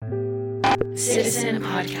Citizen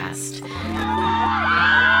Podcast.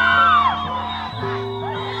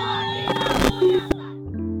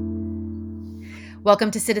 Welcome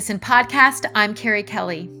to Citizen Podcast. I'm Carrie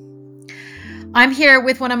Kelly. I'm here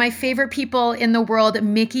with one of my favorite people in the world,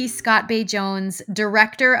 Mickey Scott Bay Jones,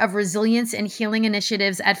 Director of Resilience and Healing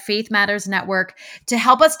Initiatives at Faith Matters Network, to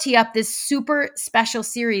help us tee up this super special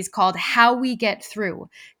series called How We Get Through: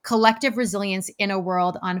 Collective Resilience in a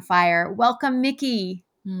World on Fire. Welcome, Mickey.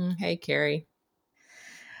 Hey, Carrie.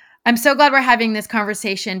 I'm so glad we're having this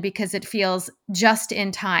conversation because it feels just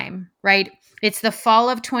in time, right? It's the fall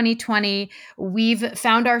of 2020. We've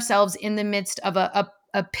found ourselves in the midst of a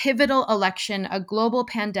pivotal election, a global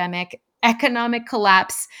pandemic, economic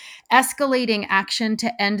collapse, escalating action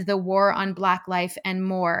to end the war on Black life, and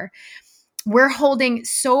more. We're holding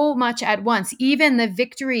so much at once, even the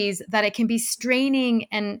victories, that it can be straining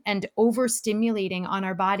and overstimulating on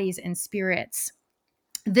our bodies and spirits.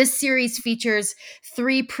 This series features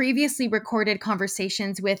 3 previously recorded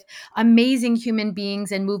conversations with amazing human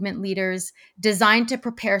beings and movement leaders designed to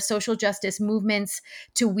prepare social justice movements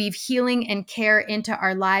to weave healing and care into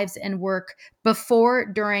our lives and work before,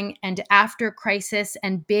 during, and after crisis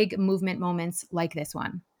and big movement moments like this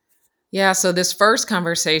one. Yeah, so this first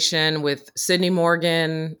conversation with Sydney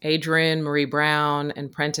Morgan, Adrienne Maree Brown,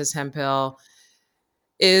 and Prentice Hemphill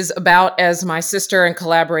is about, as my sister and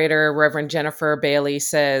collaborator, Reverend Jennifer Bailey,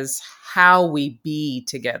 says, how we be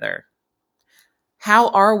together. How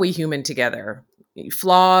are we human together?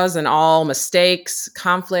 Flaws and all, mistakes,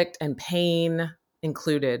 conflict, and pain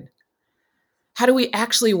included. How do we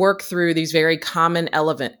actually work through these very common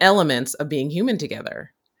elements of being human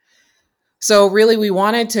together? So really, we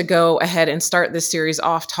wanted to go ahead and start this series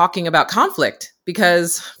off talking about conflict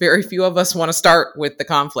because very few of us want to start with the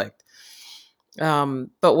conflict.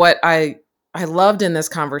 But what I loved in this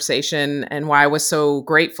conversation and why I was so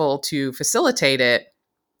grateful to facilitate it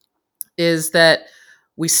is that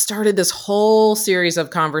we started this whole series of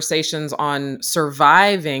conversations on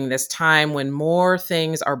surviving this time when more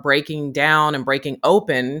things are breaking down and breaking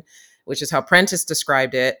open, which is how Prentice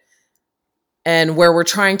described it. And where we're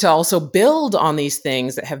trying to also build on these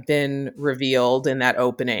things that have been revealed in that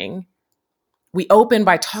opening. We open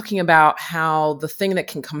by talking about how the thing that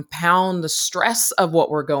can compound the stress of what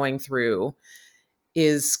we're going through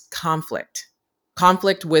is conflict.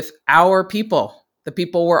 Conflict with our people, the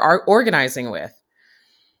people we're organizing with.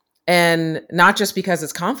 And not just because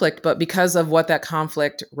it's conflict, but because of what that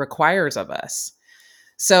conflict requires of us.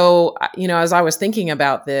 So, as I was thinking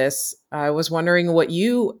about this, I was wondering what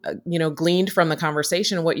you gleaned from the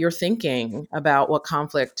conversation, what you're thinking about what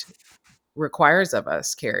conflict requires of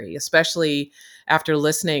us, Carrie, especially after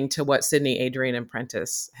listening to what Sydney, Adrienne, and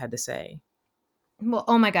Prentice had to say. Well,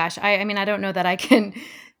 oh my gosh. I mean, I don't know that I can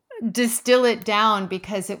distill it down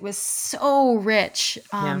because it was so rich.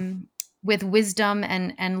 With wisdom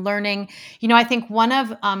and learning. I think one of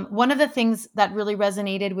the things that really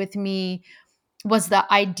resonated with me was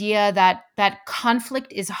the idea that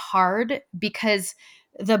conflict is hard because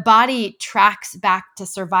the body tracks back to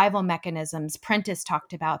survival mechanisms. Prentice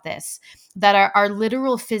talked about this, that our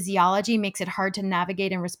literal physiology makes it hard to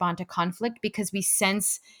navigate and respond to conflict because we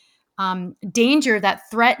sense danger that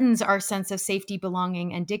threatens our sense of safety,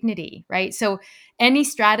 belonging, and dignity, right? So any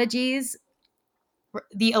strategies,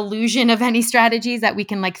 the illusion of any strategies that we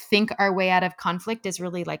can think our way out of conflict is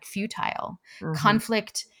really futile. Mm-hmm.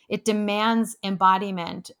 Conflict, it demands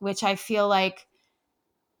embodiment, which I feel like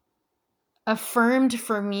affirmed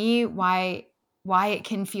for me why it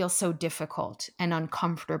can feel so difficult and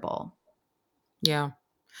uncomfortable. Yeah.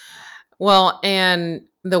 Well, and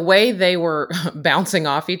the way they were bouncing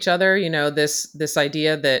off each other, this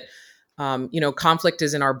idea that conflict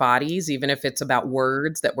is in our bodies, even if it's about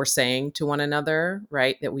words that we're saying to one another,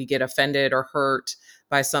 right? That we get offended or hurt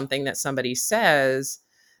by something that somebody says.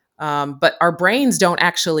 But our brains don't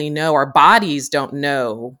actually know, our bodies don't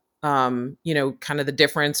know, kind of the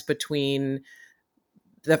difference between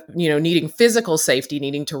needing physical safety,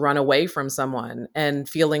 needing to run away from someone and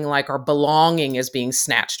feeling like our belonging is being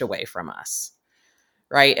snatched away from us.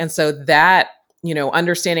 Right. And so that,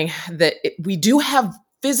 understanding that we do have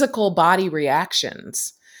physical body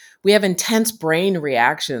reactions. We have intense brain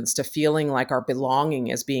reactions to feeling like our belonging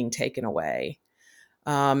is being taken away.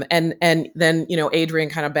 And then, Adrienne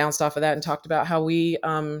kind of bounced off of that and talked about how we,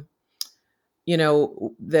 that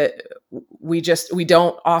we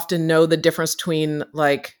don't often know the difference between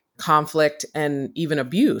conflict and even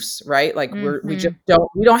abuse, right? We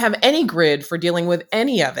don't have any grid for dealing with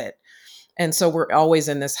any of it. And so we're always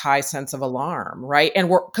in this high sense of alarm, right? And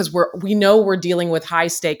we know we're dealing with high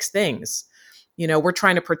stakes things. We're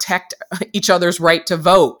trying to protect each other's right to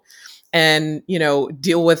vote. and,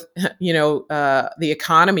 deal with, the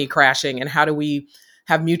economy crashing, and how do we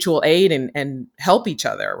have mutual aid and help each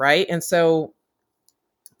other, right? And so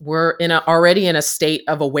we're already in a state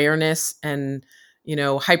of awareness and,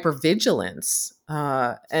 hypervigilance.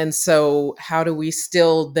 And so how do we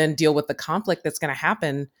still then deal with the conflict that's going to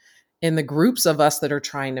happen in the groups of us that are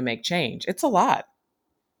trying to make change? It's a lot.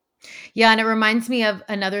 Yeah, and it reminds me of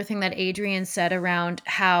another thing that Adrian said around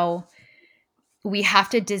how we have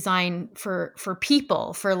to design for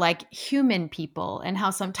people, for like human people, and how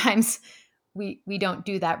sometimes we don't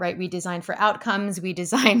do that, right? We design for outcomes, we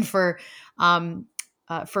design for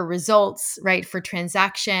results, right? For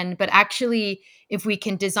transaction, but actually, if we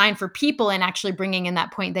can design for people, and actually bringing in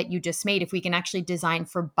that point that you just made, if we can actually design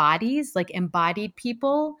for bodies, like embodied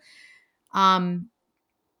people, um,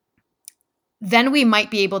 then we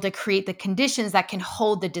might be able to create the conditions that can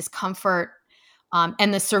hold the discomfort,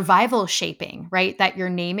 and the survival shaping, right? That you're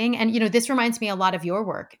naming. And, this reminds me a lot of your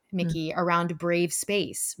work, Mm. Mickey, around brave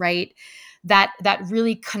space, right? That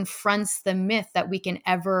really confronts the myth that we can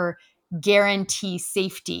ever guarantee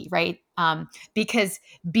safety, right? Because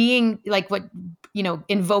being like what,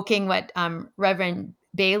 invoking what Reverend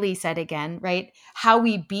Bailey said again, right? How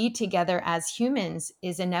we be together as humans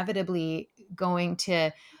is inevitably going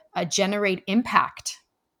to generate impact,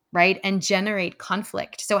 right? And generate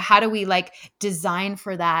conflict. So how do we like design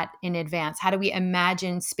for that in advance? How do we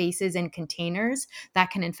imagine spaces and containers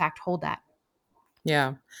that can in fact hold that?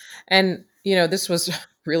 Yeah. And, this was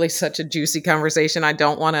really such a juicy conversation. I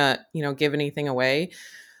don't want to, give anything away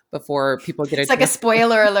before people get a It's like a chance.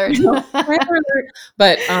 spoiler alert. Spoiler alert.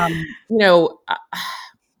 But,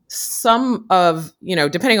 some of,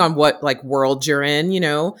 depending on what like world you're in,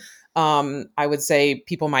 I would say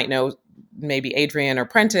people might know maybe Adrian or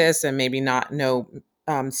Prentice, and maybe not know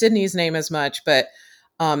Sydney's name as much. But,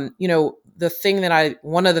 one of the things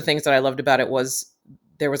that I loved about it was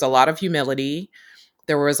there was a lot of humility.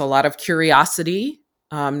 There was a lot of curiosity.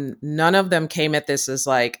 None of them came at this as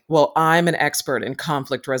like, well, I'm an expert in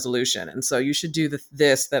conflict resolution, and so you should do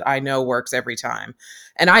this that I know works every time.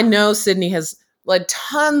 And I know Sydney has led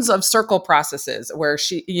tons of circle processes where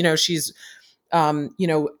she's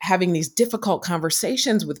having these difficult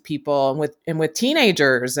conversations with people, and with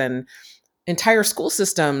teenagers and entire school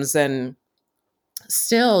systems. And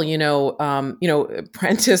still,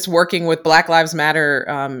 Prentice working with Black Lives Matter,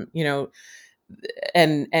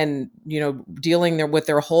 and dealing with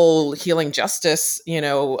their whole healing justice,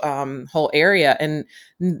 whole area, and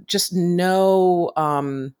just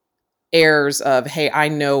no airs of, hey, I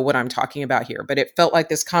know what I'm talking about here. But it felt like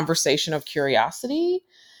this conversation of curiosity,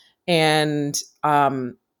 and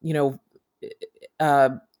you know uh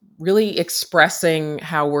really expressing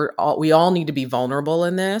how we all need to be vulnerable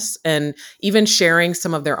in this, and even sharing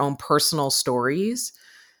some of their own personal stories,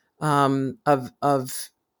 of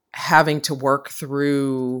having to work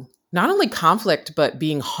through not only conflict but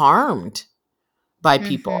being harmed by Hmm.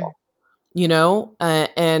 people,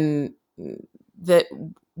 and that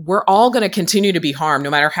we're all going to continue to be harmed, no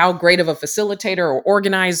matter how great of a facilitator or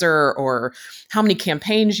organizer, or how many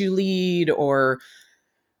campaigns you lead, or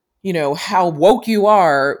how woke you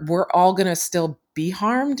are. We're all going to still be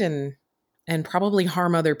harmed, and probably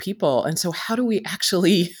harm other people. And so how do we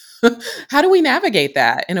actually how do we navigate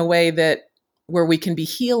that in a way that where we can be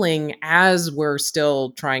healing as we're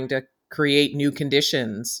still trying to create new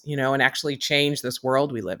conditions, and actually change this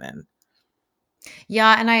world we live in?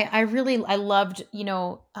 Yeah, and I loved,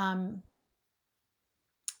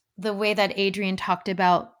 the way that Adrian talked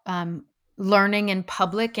about learning in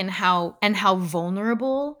public, and how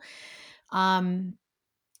vulnerable um,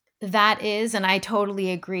 that is. And I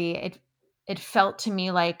totally agree. It felt to me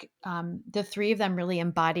like the three of them really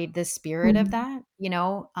embodied the spirit of Mhm. that,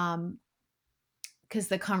 because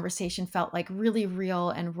the conversation felt like really real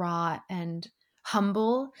and raw and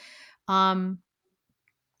humble. Um,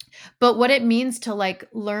 but what it means to like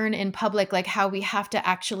learn in public, like how we have to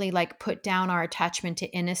actually like put down our attachment to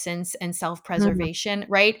innocence and Mhm. self-preservation,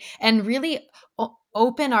 right? And really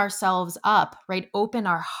open ourselves up, right? Open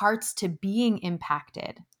our hearts to being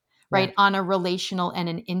impacted, Yeah. right? On a relational and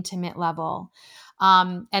an intimate level.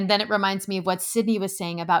 And then it reminds me of what Sydney was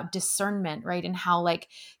saying about discernment, right? And how like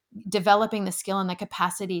developing the skill and the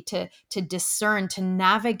capacity to discern, to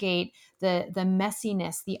navigate the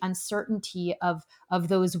messiness, the uncertainty of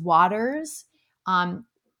those waters, um,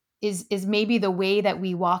 is maybe the way that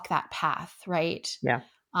we walk that path, right? Yeah.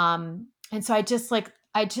 And so I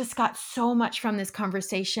just got so much from this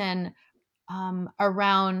conversation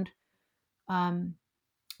around um,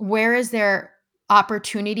 where is there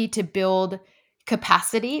opportunity to build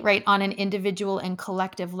capacity, right, on an individual and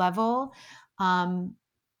collective level, um,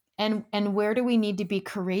 and where do we need to be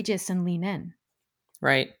courageous and lean in?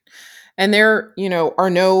 Right. And there, are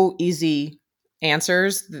no easy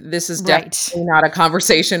answers. This is definitely Right. not a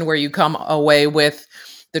conversation where you come away with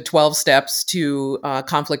the 12 steps to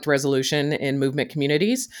conflict resolution in movement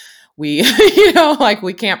communities. We,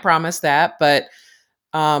 we can't promise that, but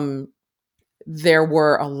um, there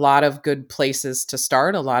were a lot of good places to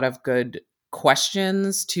start, a lot of good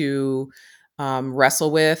questions to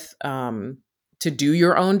wrestle with, to do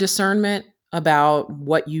your own discernment about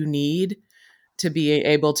what you need to be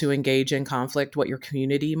able to engage in conflict, what your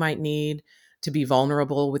community might need to be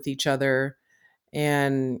vulnerable with each other.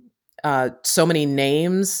 And so many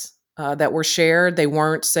names that were shared. They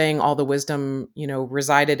weren't saying all the wisdom,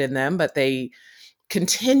 resided in them, but they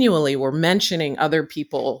continually were mentioning other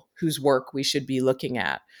people whose work we should be looking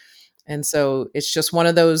at. And so it's just one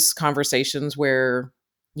of those conversations where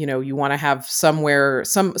you want to have somewhere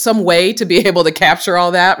some way to be able to capture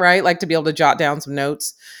all that, right? Like to be able to jot down some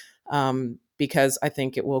notes, because I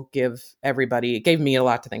think it will give everybody, it gave me a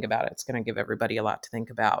lot to think about. It's going to give everybody a lot to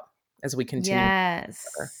think about as we continue. Yes.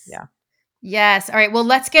 Yeah. Yes. All right. Well,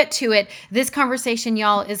 let's get to it. This conversation,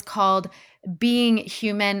 y'all, is called Being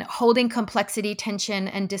Human, Holding Complexity, Tension,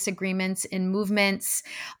 and Disagreements in Movements.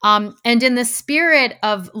 And in the spirit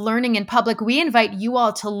of learning in public, we invite you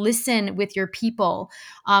all to listen with your people,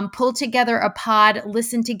 pull together a pod,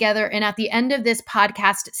 listen together. And at the end of this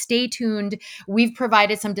podcast, stay tuned. We've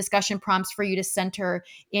provided some discussion prompts for you to center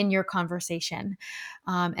in your conversation.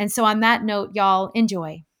 And so, on that note, y'all,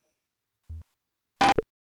 enjoy.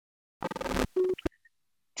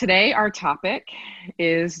 Today, our topic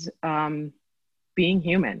is being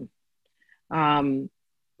human.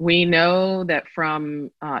 We know that from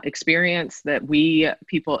experience that we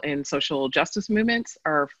people in social justice movements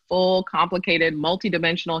are full, complicated,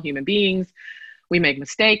 multidimensional human beings. We make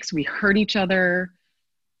mistakes, we hurt each other,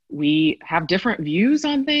 we have different views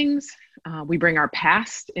on things. We bring our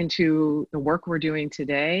past into the work we're doing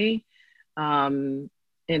today.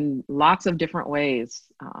 In lots of different ways,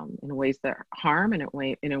 in ways that harm and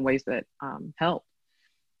in ways that help.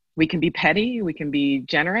 We can be petty, we can be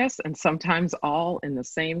generous, and sometimes all in the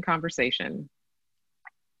same conversation.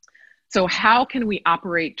 So how can we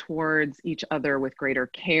operate towards each other with greater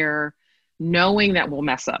care, knowing that we'll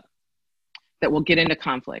mess up, that we'll get into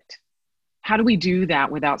conflict? How do we do that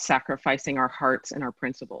without sacrificing our hearts and our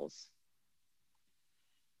principles?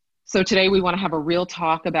 So today we want to have a real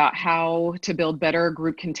talk about how to build better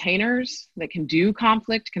group containers that can do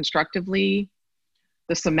conflict constructively,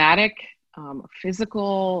 the somatic,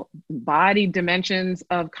 physical, body dimensions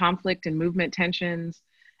of conflict and movement tensions,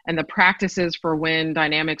 and the practices for when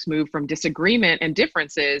dynamics move from disagreement and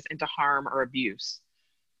differences into harm or abuse.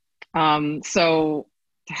 So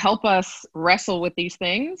to help us wrestle with these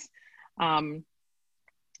things,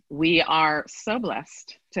 we are so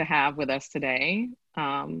blessed to have with us today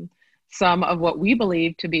some of what we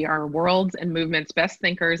believe to be our world's and movement's best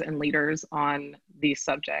thinkers and leaders on these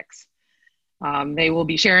subjects. They will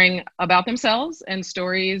be sharing about themselves and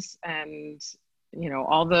stories and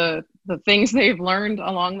all the things they've learned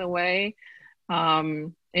along the way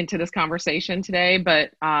into this conversation today.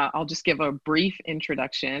 But I'll just give a brief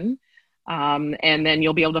introduction, and then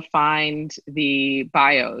you'll be able to find the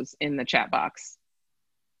bios in the chat box.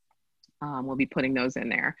 We'll be putting those in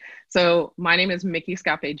there. So my name is Mickey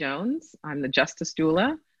Scape-Jones. I'm the Justice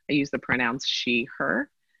Doula. I use the pronouns she, her,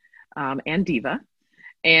 and diva.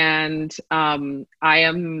 And I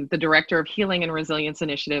am the Director of Healing and Resilience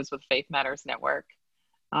Initiatives with Faith Matters Network.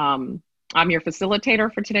 I'm your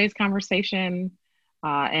facilitator for today's conversation.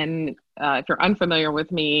 And if you're unfamiliar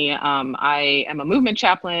with me, I am a movement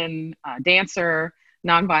chaplain, dancer,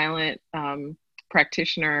 nonviolent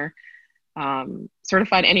practitioner,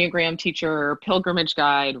 certified Enneagram teacher, pilgrimage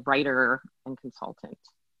guide, writer, and consultant.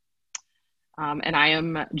 And I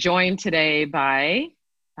am joined today by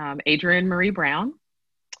Adrienne Maree Brown,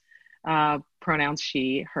 pronouns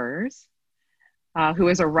she, hers, who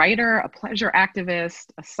is a writer, a pleasure activist,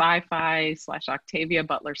 a sci-fi / Octavia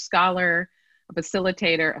Butler scholar, a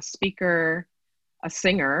facilitator, a speaker, a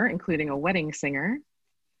singer, including a wedding singer,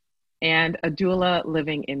 and a doula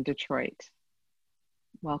living in Detroit.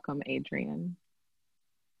 Welcome, Adrienne.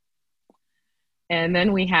 And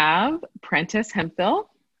then we have Prentice Hemphill,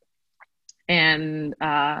 and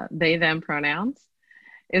they, them pronouns,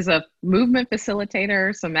 is a movement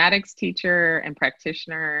facilitator, somatics teacher, and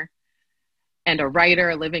practitioner, and a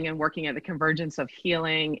writer living and working at the convergence of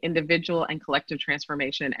healing, individual and collective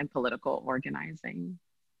transformation, and political organizing.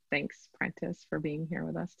 Thanks, Prentice, for being here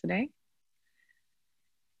with us today.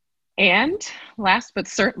 And last but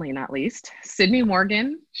certainly not least, Sydney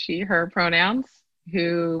Morgan, she, her pronouns,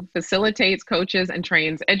 who facilitates, coaches, and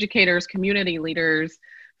trains educators, community leaders,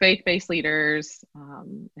 faith-based leaders,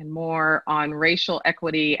 and more on racial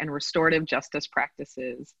equity and restorative justice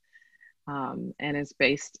practices, and is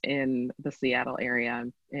based in the Seattle area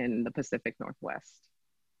in the Pacific Northwest.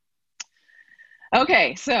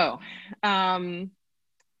 Okay, so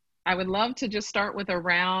I would love to just start with a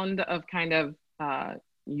round of kind of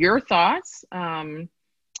your thoughts on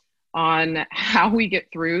how we get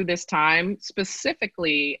through this time,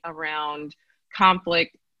 specifically around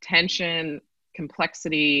conflict, tension,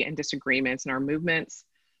 complexity, and disagreements in our movements.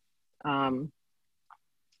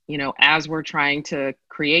 You know, as we're trying to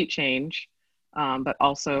create change, but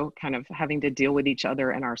also kind of having to deal with each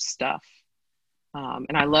other and our stuff.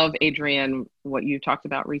 And I love, Adrienne, what you talked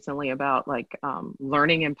about recently about like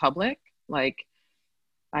learning in public. Like,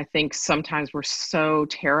 I think sometimes we're so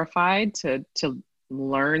terrified to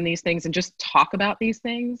learn these things and just talk about these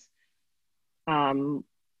things. The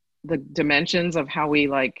dimensions of how we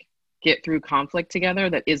like get through conflict together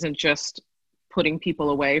that isn't just putting people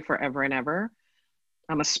away forever and ever.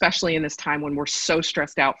 Especially in this time when we're so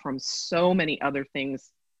stressed out from so many other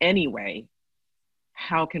things anyway.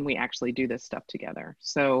 How can we actually do this stuff together?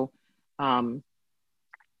 So I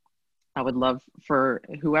would love for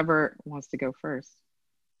whoever wants to go first.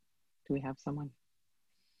 Do we have someone?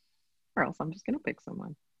 Or else I'm just going to pick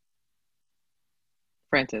someone.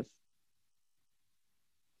 Francis.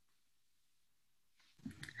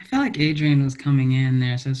 I felt like Adrienne was coming in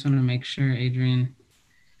there, so I just wanted to make sure, Adrienne,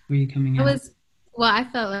 were you coming in? Well, I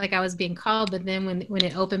felt like I was being called, but then when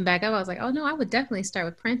it opened back up, I was like, oh no, I would definitely start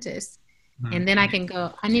with Prentice. Okay. And then I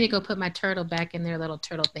need to go put my turtle back in their little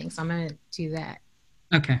turtle thing. So I'm going to do that.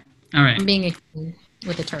 Okay. All right. I'm being a human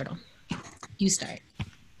with a turtle. You start.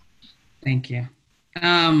 Thank you.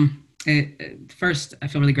 First, I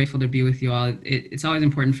feel really grateful to be with you all. It's always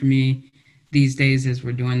important for me these days as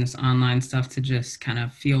we're doing this online stuff to just kind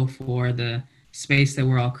of feel for the space that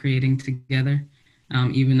we're all creating together.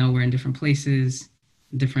 Even though we're in different places,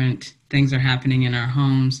 different things are happening in our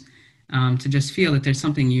homes, to just feel that there's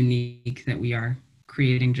something unique that we are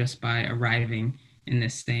creating just by arriving in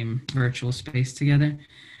this same virtual space together.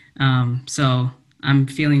 So I'm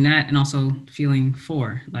feeling that, and also feeling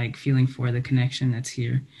for the connection that's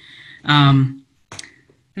here.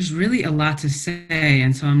 There's really a lot to say,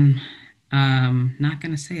 and so I'm not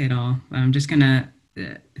going to say it all. I'm just going to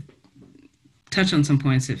touch on some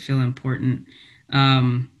points that feel important.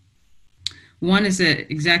 One is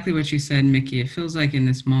that exactly what you said, Mickey. It feels like in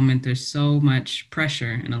this moment, there's so much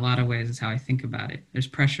pressure in a lot of ways is how I think about it. There's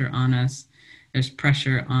pressure on us. There's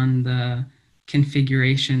pressure on the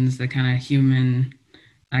configurations, the kind of human,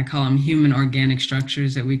 I call them human organic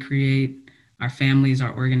structures that we create, our families,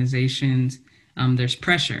 our organizations. There's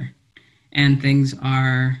pressure, and things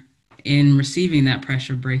are in receiving that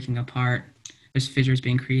pressure, breaking apart. There's fissures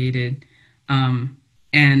being created.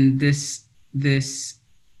 And this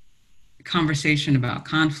conversation about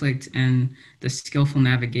conflict and the skillful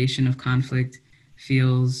navigation of conflict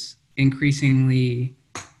feels increasingly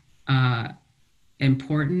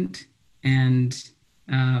important and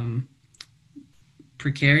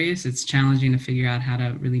precarious. It's challenging to figure out how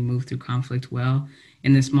to really move through conflict well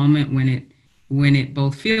in this moment when it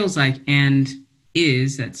both feels like and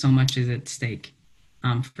is that so much is at stake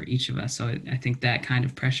for each of us. So I think that kind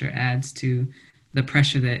of pressure adds to the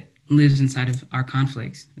pressure that lives inside of our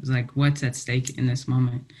conflicts. It's like, what's at stake in this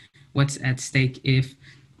moment? What's at stake if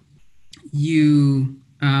you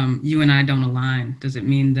and I don't align? Does it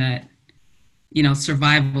mean that,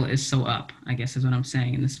 survival is so up, I guess is what I'm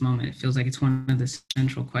saying in this moment. It feels like it's one of the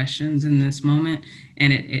central questions in this moment,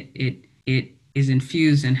 and it is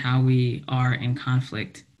infused in how we are in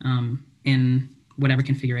conflict in whatever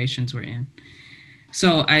configurations we're in.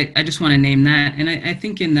 So I just want to name that. And I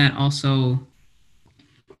think in that also,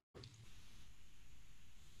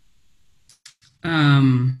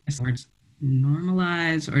 words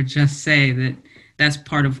normalize or just say that that's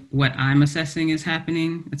part of what I'm assessing is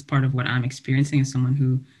happening. It's part of what I'm experiencing as someone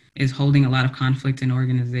who is holding a lot of conflict in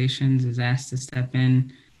organizations, is asked to step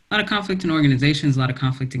in. A lot of conflict in organizations, a lot of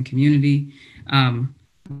conflict in community.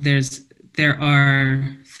 There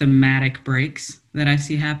are thematic breaks that I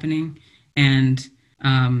see happening, and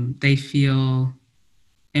they feel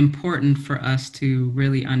important for us to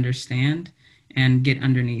really understand and get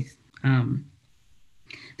underneath.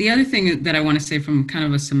 The other thing that I want to say from kind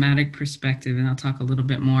of a somatic perspective, and I'll talk a little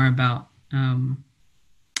bit more about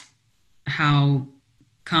how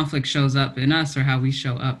conflict shows up in us or how we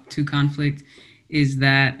show up to conflict, is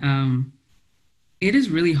that it is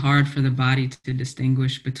really hard for the body to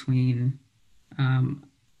distinguish between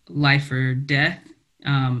life or death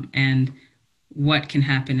and what can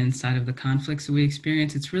happen inside of the conflicts that we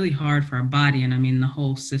experience, it's really hard for our body, and I mean the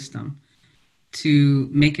whole system, to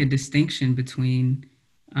make a distinction between,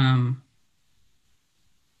 and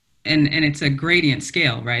it's a gradient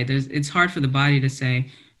scale, right? It's hard for the body to say,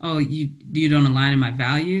 oh, you don't align in my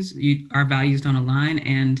values, our values don't align,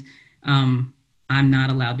 and I'm not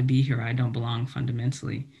allowed to be here. I don't belong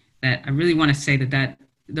fundamentally. That I really want to say that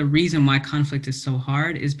the reason why conflict is so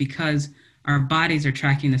hard is because our bodies are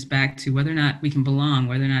tracking this back to whether or not we can belong,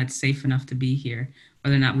 whether or not it's safe enough to be here,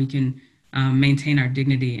 whether or not we can maintain our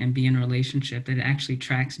dignity and be in a relationship. That it actually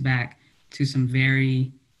tracks back to some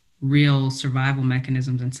very real survival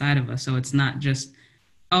mechanisms inside of us. So it's not just,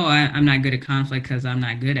 oh, I'm not good at conflict because I'm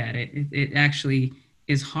not good at it. It actually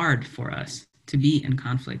is hard for us to be in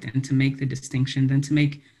conflict and to make the distinction, and to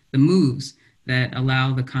make the moves that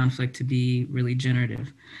allow the conflict to be really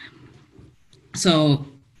generative. So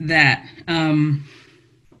that, I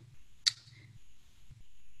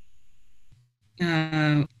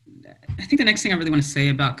think the next thing I really want to say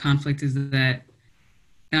about conflict is that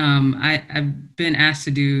I've been asked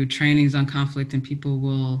to do trainings on conflict, and people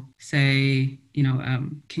will say,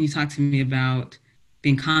 can you talk to me about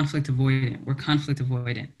being conflict avoidant? We're conflict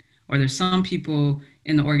avoidant. Or there's some people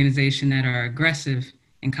in the organization that are aggressive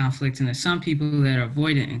in conflict, and there's some people that are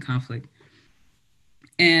avoidant in conflict.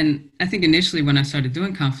 And I think initially when I started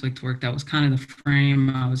doing conflict work, that was kind of the frame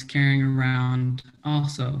I was carrying around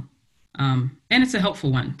also. And it's a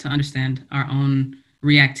helpful one to understand our own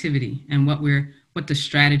reactivity and what the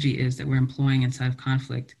strategy is that we're employing inside of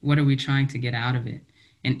conflict. What are we trying to get out of it?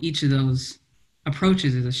 And each of those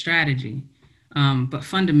approaches is a strategy. But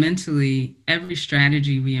fundamentally, every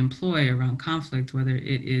strategy we employ around conflict, whether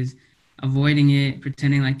it is avoiding it,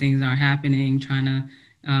 pretending like things aren't happening, trying to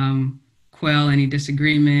quell any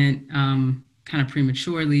disagreement kind of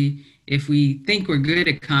prematurely, if we think we're good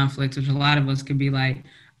at conflict, which a lot of us could be like,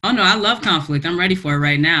 oh no, I love conflict, I'm ready for it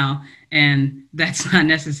right now. And that's not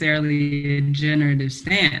necessarily a generative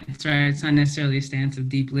stance, right? It's not necessarily a stance of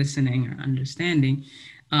deep listening or understanding.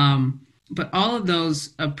 But all of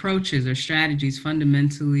those approaches or strategies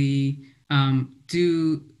fundamentally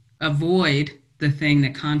do avoid the thing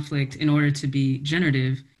that conflict, in order to be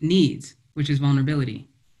generative, needs, which is vulnerability,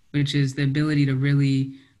 which is the ability to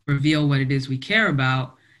really reveal what it is we care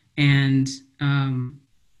about and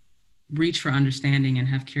reach for understanding and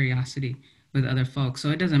have curiosity with other folks. So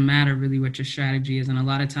it doesn't matter really what your strategy is. And a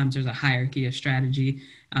lot of times there's a hierarchy of strategy,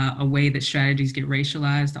 a way that strategies get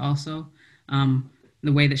racialized also,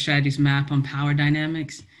 the way that strategies map on power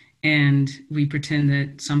dynamics. And we pretend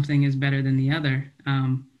that something is better than the other.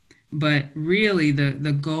 But really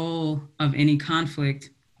the goal of any conflict,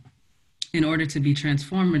 in order to be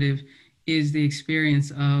transformative, is the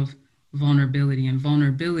experience of vulnerability. And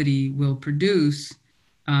vulnerability will produce,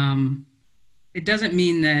 it doesn't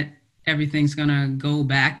mean that everything's gonna go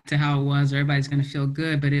back to how it was, or everybody's gonna feel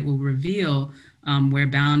good, but it will reveal where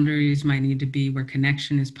boundaries might need to be, where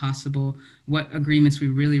connection is possible, what agreements we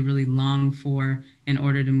really, really long for in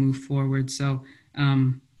order to move forward. So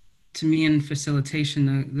to me, in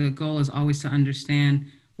facilitation, the goal is always to understand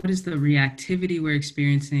what is the reactivity we're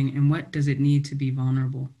experiencing, and what does it need to be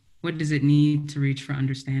vulnerable? What does it need to reach for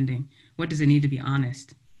understanding? What does it need to be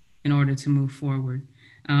honest in order to move forward?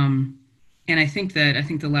 And I think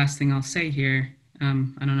the last thing I'll say here, I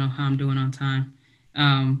don't know how I'm doing on time,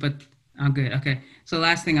 but I'm good. Okay. So the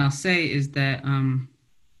last thing I'll say is that,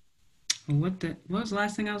 what was the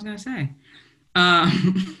last thing I was going to say?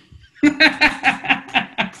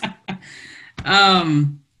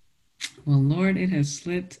 Well, Lord, it has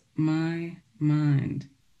slipped my mind.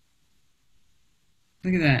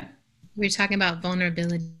 Look at that. We're talking about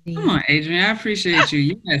vulnerability. Come on, Adrian. I appreciate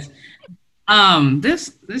you. Yes.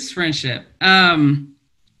 This friendship.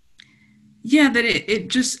 Yeah, that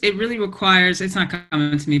it really requires, it's not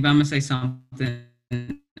coming to me, but I'm gonna say something.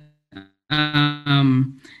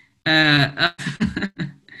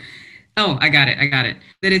 Oh, I got it.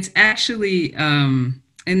 That it's actually,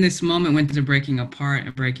 in this moment when things are breaking apart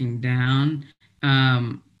and breaking down,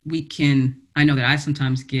 I know that I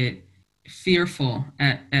sometimes get fearful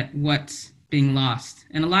at what's being lost.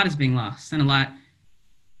 And a lot is being lost, and a lot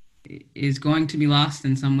is going to be lost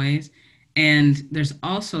in some ways. And there's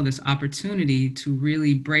also this opportunity to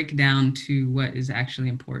really break down to what is actually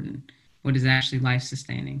important, what is actually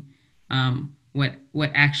life-sustaining,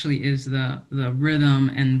 what actually is the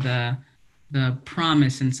rhythm and the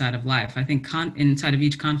promise inside of life. I think inside of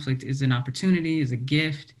each conflict is an opportunity, is a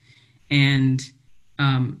gift. And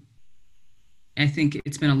I think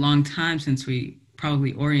it's been a long time since we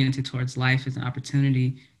probably oriented towards life as an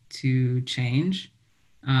opportunity to change,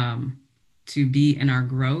 to be in our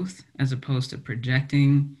growth as opposed to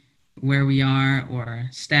projecting where we are or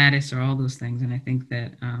status or all those things. And I think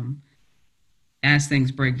that as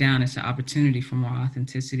things break down, it's an opportunity for more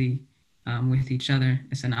authenticity with each other.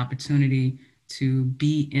 It's an opportunity to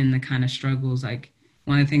be in the kind of struggles. Like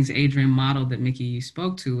one of the things Adrienne modeled that Mickey, you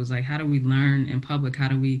spoke to, was like, how do we learn in public? How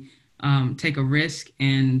do we take a risk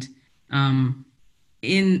and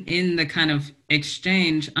in the kind of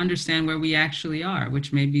exchange, understand where we actually are,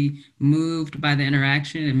 which may be moved by the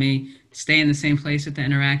interaction. It may stay in the same place at the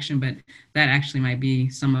interaction, but that actually might be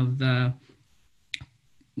some of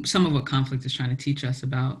what conflict is trying to teach us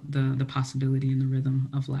about the possibility and the rhythm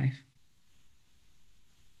of life.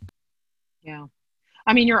 Yeah.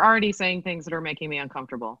 I mean, you're already saying things that are making me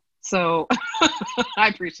uncomfortable. So I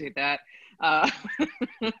appreciate that.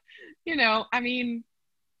 You know, I mean,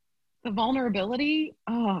 the vulnerability,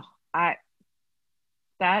 that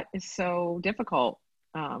is so difficult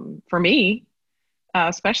for me,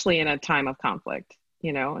 especially in a time of conflict,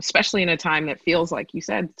 you know, especially in a time that feels like you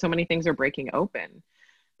said, so many things are breaking open,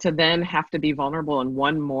 to then have to be vulnerable in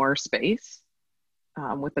one more space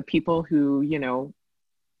with the people who, you know,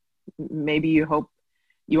 maybe you hope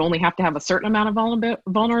you only have to have a certain amount of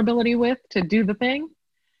vulnerability with to do the thing.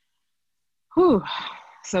 Whew.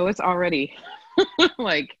 So it's already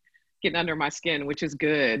like getting under my skin, which is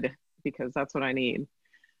good because that's what I need.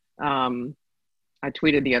 I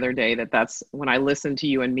tweeted the other day that's when I listened to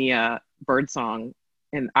you and Mia Birdsong,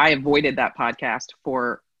 and I avoided that podcast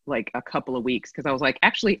for like a couple of weeks because I was like,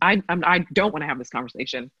 actually, I don't want to have this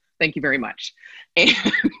conversation. Thank you very much. And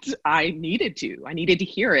I needed to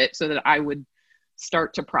hear it so that I would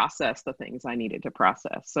start to process the things I needed to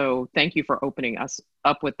process. So thank you for opening us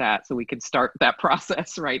up with that so we can start that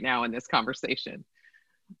process right now in this conversation.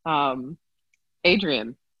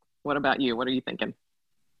 Adrienne, what about you? What are you thinking?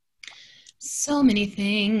 So many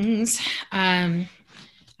things. I'm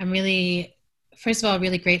really, first of all,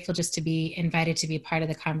 really grateful just to be invited to be part of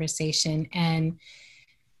the conversation. And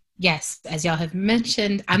yes, as y'all have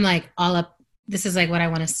mentioned, I'm like all up. This is like what I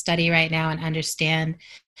want to study right now and understand.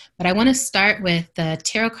 But I want to start with the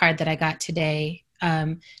tarot card that I got today.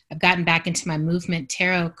 I've gotten back into my movement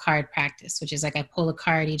tarot card practice, which is like I pull a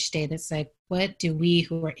card each day that's like, what do we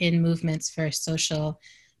who are in movements for social,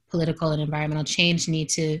 political, and environmental change need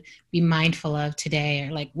to be mindful of today?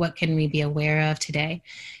 Or like, what can we be aware of today?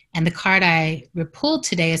 And the card I pulled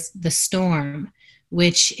today is the Storm,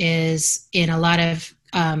 which is in a lot of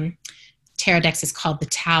tarot decks is called the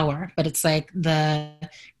Tower, but it's like the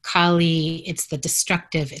Kali, it's the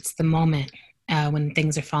destructive, it's the moment when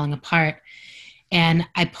things are falling apart. And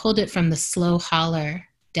I pulled it from the Slow Holler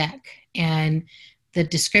deck, and the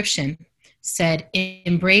description said,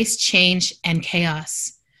 embrace change and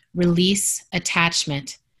chaos, release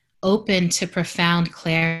attachment, open to profound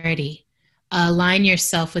clarity, align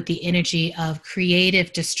yourself with the energy of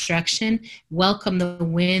creative destruction, welcome the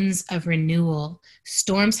winds of renewal.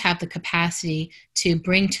 Storms have the capacity to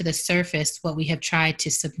bring to the surface what we have tried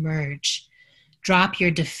to submerge. Drop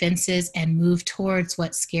your defenses and move towards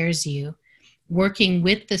what scares you. Working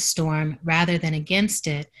with the storm rather than against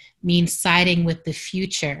it means siding with the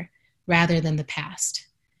future rather than the past.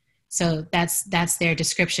 So that's their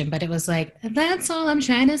description, but it was like, that's all I'm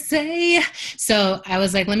trying to say. So I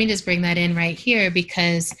was like, let me just bring that in right here,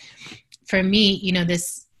 because for me, you know,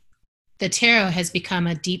 the tarot has become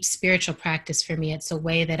a deep spiritual practice for me. It's a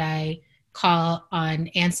way that I call on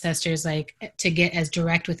ancestors, like to get as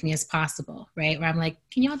direct with me as possible, right? Where I'm like,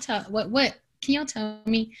 can y'all tell can y'all tell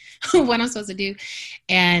me what I'm supposed to do?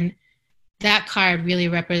 And that card really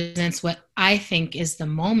represents what I think is the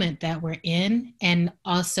moment that we're in, and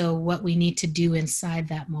also what we need to do inside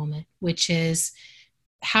that moment, which is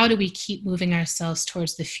how do we keep moving ourselves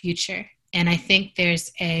towards the future? And I think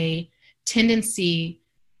there's a tendency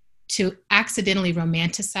to accidentally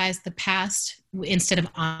romanticize the past instead of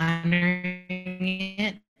honoring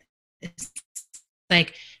it. It's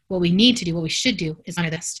like what we need to do, what we should do is honor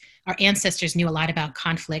this. Our ancestors knew a lot about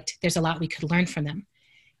conflict. There's a lot we could learn from them.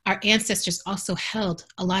 Our ancestors also held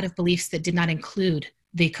a lot of beliefs that did not include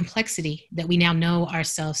the complexity that we now know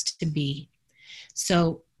ourselves to be.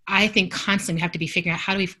 So I think constantly we have to be figuring out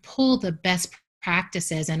how do we pull the best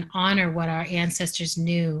practices and honor what our ancestors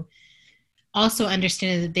knew. Also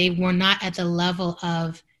understanding that they were not at the level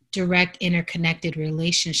of direct interconnected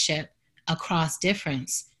relationship across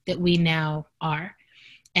difference that we now are.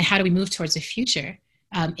 And how do we move towards a future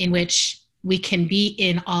in which we can be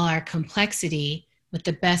in all our complexity with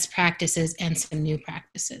the best practices and some new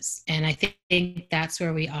practices. And I think that's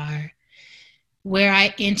where we are. Where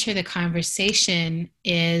I enter the conversation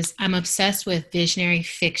is I'm obsessed with visionary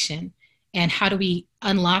fiction And how do we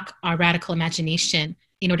unlock our radical imagination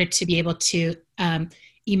in order to be able to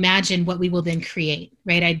imagine what we will then create,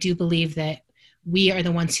 right? I do believe that we are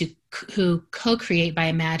the ones who co-create by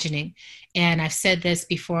imagining. And I've said this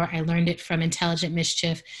before, I learned it from Intelligent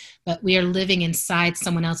Mischief, but we are living inside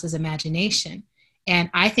someone else's imagination. And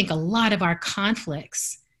I think a lot of our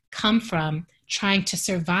conflicts come from trying to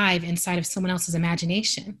survive inside of someone else's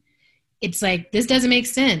imagination. It's like, this doesn't make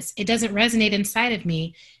sense. It doesn't resonate inside of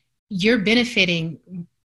me. You're benefiting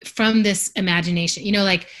from this imagination. You know,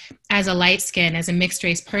 like as a light skin, as a mixed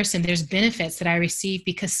race person, there's benefits that I receive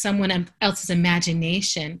because someone else's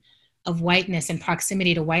imagination of whiteness and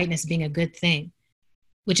proximity to whiteness being a good thing,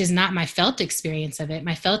 which is not my felt experience of it.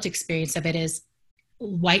 My felt experience of it is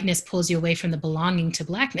whiteness pulls you away from the belonging to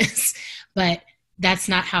Blackness, but that's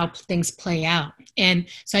not how things play out. And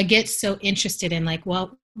so I get so interested in like,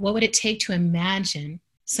 well, what would it take to imagine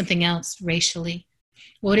something else racially?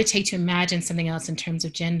 What would it take to imagine something else in terms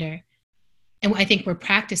of gender? And I think we're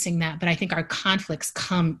practicing that, but I think our conflicts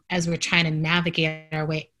come as we're trying to navigate our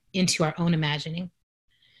way into our own imagining.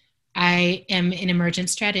 I am an emergent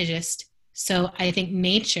strategist, so I think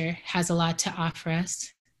nature has a lot to offer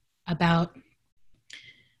us about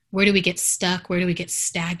where do we get stuck, where do we get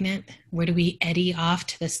stagnant, where do we eddy off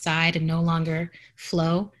to the side and no longer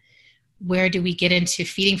flow? Where do we get into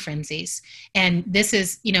feeding frenzies? And this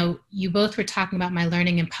is, you know, you both were talking about my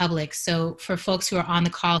learning in public. So for folks who are on the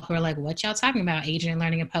call who are like, what y'all talking about, Adrienne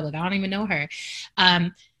learning in public? I don't even know her.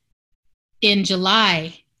 In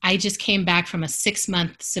July, I just came back from a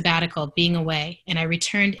 6-month sabbatical being away, and I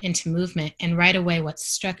returned into movement. And right away, what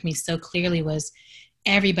struck me so clearly was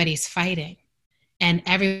everybody's fighting and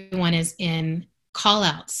everyone is in call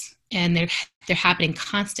outs and they're happening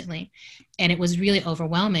constantly. And it was really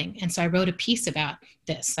overwhelming. And so I wrote a piece about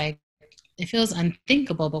this. Like, it feels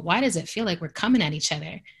unthinkable, but why does it feel like we're coming at each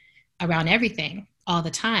other around everything all the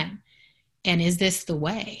time? And is this the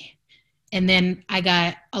way? And then I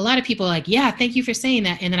got a lot of people like, yeah, thank you for saying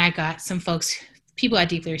that. And then I got some folks, people I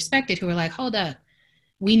deeply respected, who were like, hold up,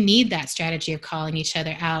 we need that strategy of calling each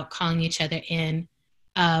other out, calling each other in.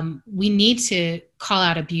 We need to call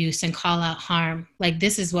out abuse and call out harm. Like,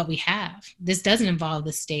 this is what we have. This doesn't involve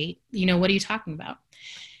the state. You know, what are you talking about?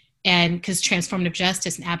 And because transformative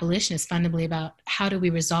justice and abolition is fundamentally about how do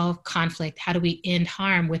we resolve conflict? How do we end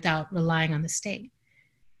harm without relying on the state?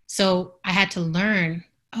 So I had to learn,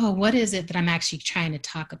 oh, what is it that I'm actually trying to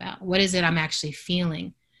talk about? What is it I'm actually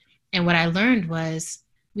feeling? And what I learned was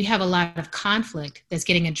we have a lot of conflict that's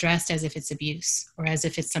getting addressed as if it's abuse or as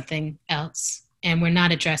if it's something else. And we're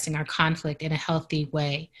not addressing our conflict in a healthy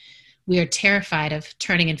way. We are terrified of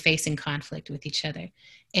turning and facing conflict with each other.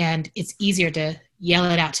 And it's easier to yell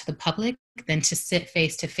it out to the public than to sit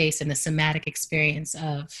face to face in the somatic experience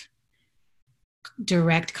of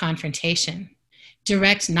direct confrontation,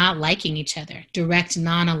 direct not liking each other, direct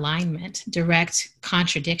non-alignment, direct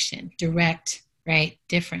contradiction, direct, right,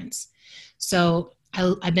 difference. So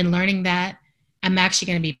I've been learning that. I'm actually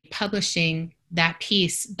going to be publishing that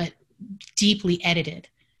piece, but deeply edited.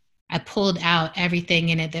 I pulled out everything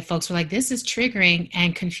in it that folks were like, this is triggering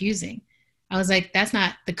and confusing. I was like, that's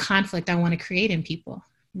not the conflict I want to create in people,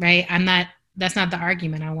 right? That's not the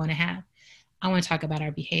argument I want to have. I want to talk about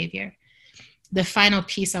our behavior. The final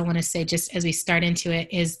piece I want to say, just as we start into it,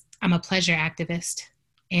 is I'm a pleasure activist.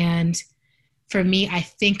 And for me, I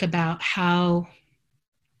think about how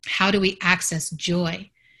do we access joy?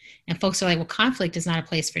 And folks are like, well, conflict is not a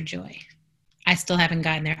place for joy. I still haven't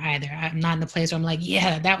gotten there either. I'm not in the place where I'm like,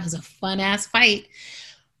 yeah, that was a fun ass fight.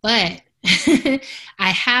 But I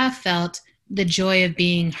have felt the joy of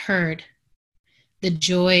being heard, the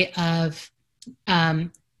joy of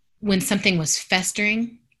when something was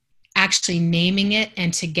festering, actually naming it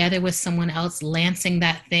and together with someone else lancing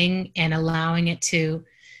that thing and allowing it to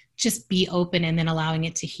just be open and then allowing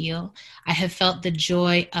it to heal. I have felt the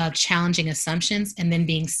joy of challenging assumptions and then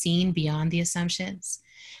being seen beyond the assumptions.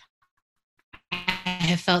 I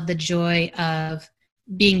have felt the joy of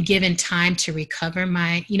being given time to recover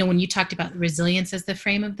my, you know, when you talked about resilience as the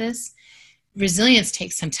frame of this, resilience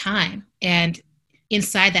takes some time. And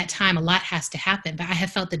inside that time, a lot has to happen. But I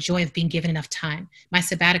have felt the joy of being given enough time. My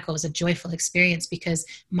sabbatical was a joyful experience because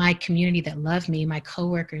my community that loved me, my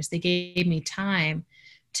coworkers, they gave me time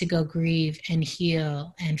to go grieve and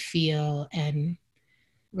heal and feel and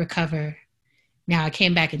recover. Now I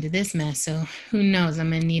came back into this mess, so who knows?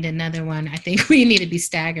 I'm gonna need another one. I think we need to be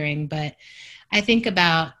staggering, but I think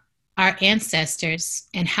about our ancestors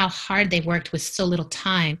and how hard they worked with so little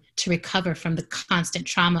time to recover from the constant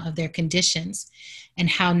trauma of their conditions, and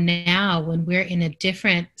how now when we're in a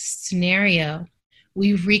different scenario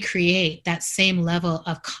we recreate that same level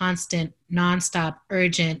of constant, nonstop,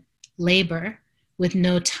 urgent labor with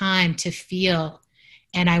no time to feel.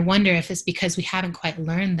 And I wonder if it's because we haven't quite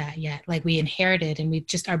learned that yet. Like we inherited and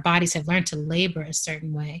our bodies have learned to labor a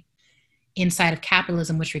certain way inside of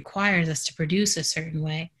capitalism, which requires us to produce a certain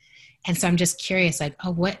way. And so I'm just curious, like,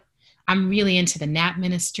 I'm really into the nap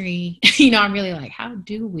ministry. I'm really like, how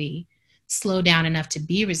do we slow down enough to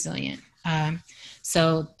be resilient?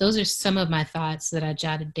 So those are some of my thoughts that I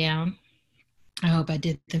jotted down. I hope I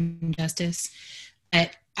did them justice.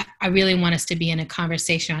 But I really want us to be in a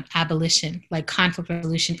conversation on abolition. Like conflict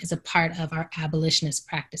resolution is a part of our abolitionist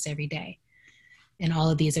practice every day. And all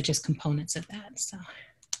of these are just components of that. So,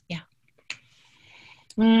 yeah.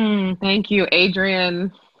 Thank you,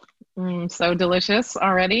 Adrienne. So delicious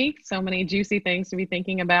already. So many juicy things to be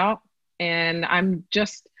thinking about. And I'm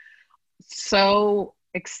just so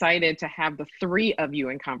excited to have the three of you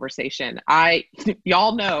in conversation.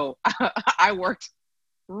 Y'all know I worked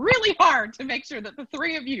really hard to make sure that the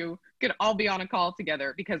three of you could all be on a call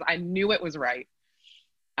together because I knew it was right.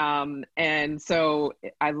 And so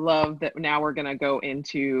I love that now we're going to go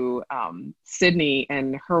into Sydney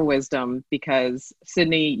and her wisdom, because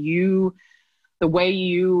Sydney, the way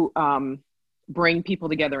you bring people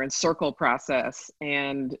together in circle process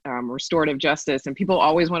and restorative justice, and people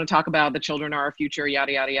always want to talk about the children are our future,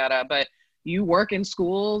 yada, yada, yada, but you work in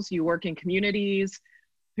schools, you work in communities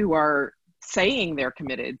who are saying they're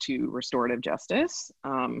committed to restorative justice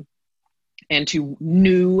and to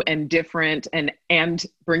new and different and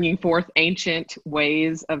bringing forth ancient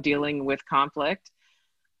ways of dealing with conflict.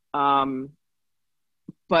 But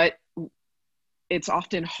it's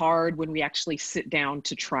often hard when we actually sit down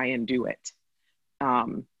to try and do it.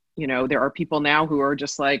 There are people now who are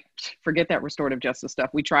just like, forget that restorative justice stuff.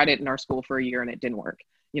 We tried it in our school for a year and it didn't work.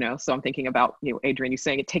 So I'm thinking about, Adrienne, you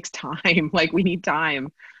saying it takes time, like we need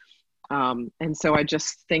time. And so I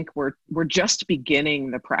just think we're just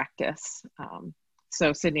beginning the practice.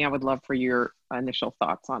 So Sydney, I would love for your initial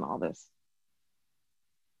thoughts on all this.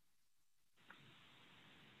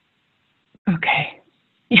 Okay.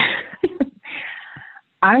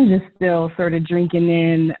 I'm just still sort of drinking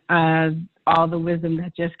in all the wisdom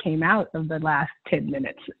that just came out of the last 10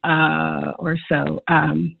 minutes or so.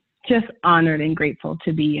 Just honored and grateful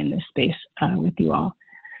to be in this space with you all.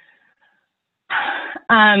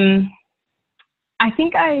 I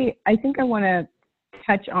think I want to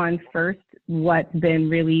touch on first what's been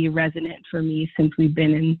really resonant for me since we've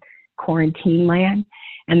been in quarantine land,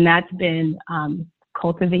 and that's been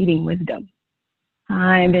cultivating wisdom.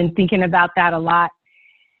 I've been thinking about that a lot,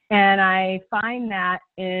 and I find that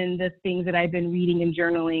in the things that I've been reading and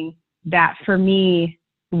journaling, that for me,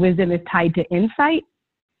 wisdom is tied to insight,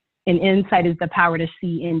 and insight is the power to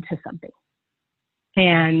see into something.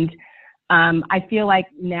 And I feel like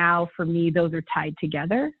now for me, those are tied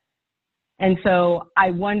together. And so I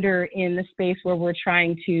wonder, in the space where we're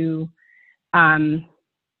trying to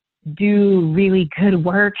do really good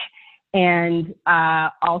work and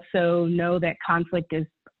also know that conflict is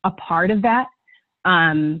a part of that,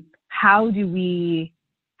 how do we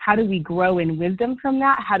grow in wisdom from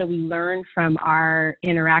that? How do we learn from our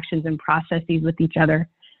interactions and processes with each other?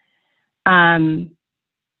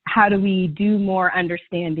 How do we do more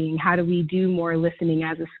understanding? How do we do more listening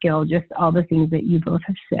as a skill? Just all the things that you both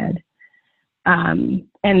have said.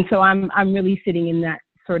 And so I'm really sitting in that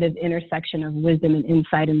sort of intersection of wisdom and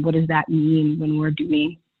insight, and what does that mean when we're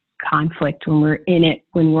doing conflict, when we're in it,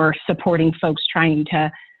 when we're supporting folks trying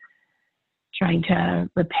to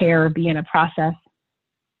repair, be in a process.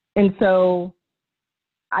 And so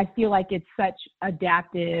I feel like it's such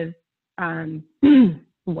adaptive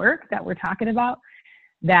work that we're talking about,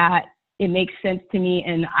 that it makes sense to me.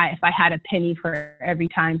 And if I had a penny for every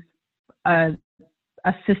time a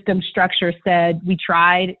system structure said we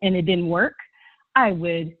tried and it didn't work, I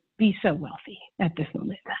would be so wealthy at this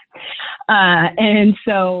moment in time. And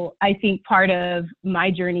so I think part of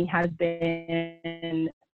my journey has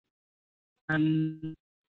been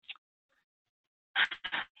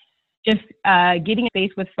just getting in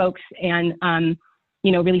space with folks and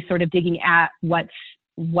really sort of digging at what's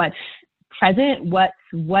present, what's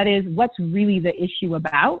really the issue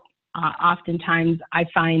about. Oftentimes I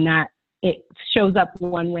find that it shows up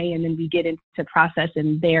one way and then we get into process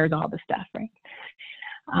and there's all the stuff, right?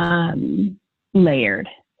 Layered.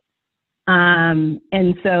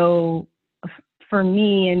 And so for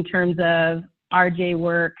me, in terms of RJ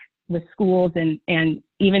work with schools and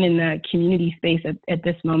even in the community space at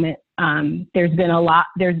this moment, there's been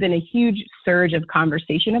a huge surge of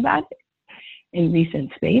conversation about it in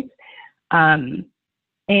recent space. And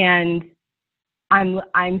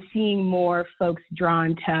I'm seeing more folks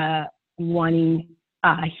drawn to wanting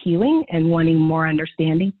healing and wanting more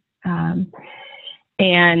understanding, and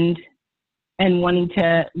wanting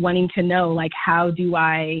to know, like, how do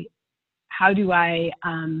I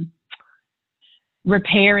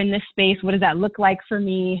repair in this space? What does that look like for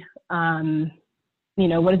me?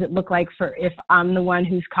 What does it look like for if I'm the one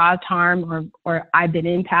who's caused harm or I've been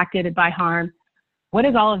impacted by harm? What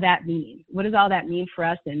does all of that mean? What does all that mean for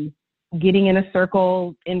us? And getting in a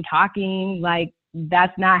circle and talking, like,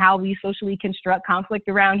 that's not how we socially construct conflict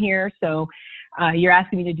around here. So you're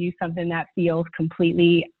asking me to do something that feels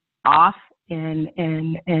completely off and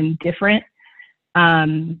different.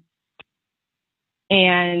 And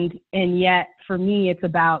yet for me, it's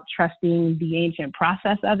about trusting the ancient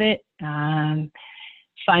process of it,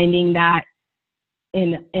 finding that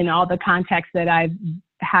in all the contexts that I've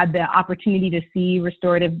had the opportunity to see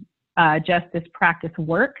restorative justice practice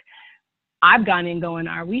work, I've gone in going,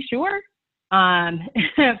 are we sure?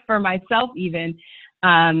 For myself even,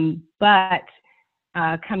 but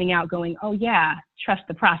coming out going, oh yeah, trust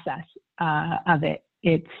the process of it.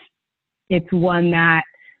 It's one that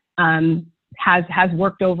has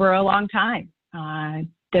worked over a long time.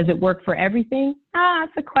 Does it work for everything?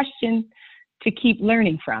 It's a question to keep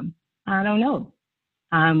learning from. I don't know.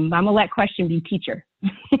 I'm gonna let question be teacher,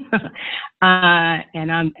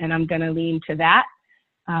 and I'm gonna lean to that.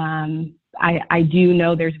 I do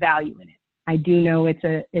know there's value in it. I do know it's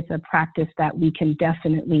a practice that we can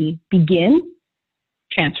definitely begin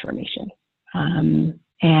transformation, and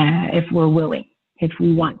if we're willing, if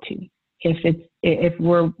we want to, if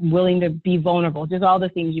we're willing to be vulnerable, just all the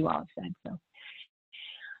things you all have said. So,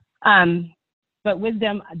 but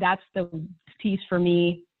wisdom, that's the piece for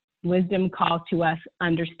me. Wisdom calls to us,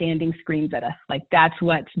 understanding screams at us. Like, that's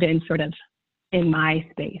what's been sort of in my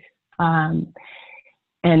space.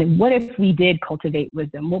 And what if we did cultivate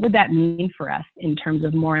wisdom? What would that mean for us in terms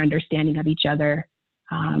of more understanding of each other,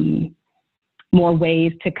 more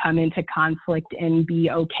ways to come into conflict and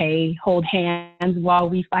be okay, hold hands while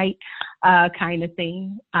we fight, kind of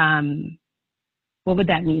thing? What would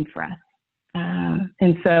that mean for us?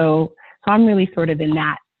 And so I'm really sort of in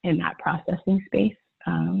that processing space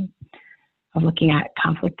of looking at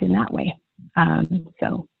conflict in that way.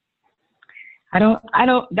 So I don't,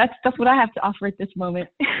 that's what I have to offer at this moment.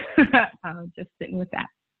 Just sitting with that.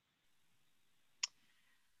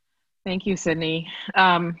 Thank you, Sydney.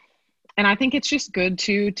 And I think it's just good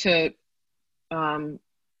too, to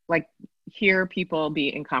like hear people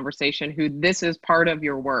be in conversation who this is part of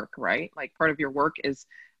your work, right? Like, part of your work is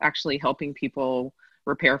actually helping people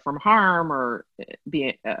repair from harm or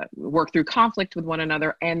work through conflict with one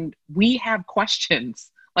another. And we have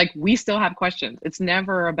questions, like, we still have questions. It's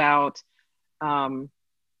never about,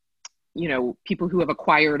 people who have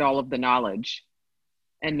acquired all of the knowledge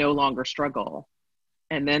and no longer struggle,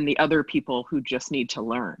 and then the other people who just need to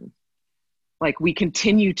learn. Like, we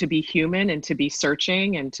continue to be human and to be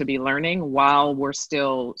searching and to be learning while we're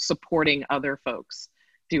still supporting other folks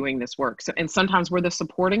doing this work. So, and sometimes we're the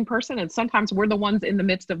supporting person, and sometimes we're the ones in the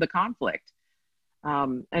midst of the conflict.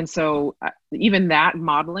 And so even that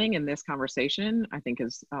modeling in this conversation, I think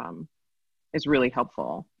is really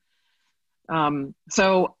helpful.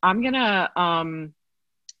 So I'm gonna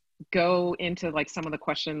go into like some of the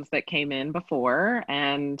questions that came in before,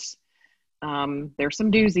 and there's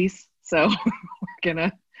some doozies. So we're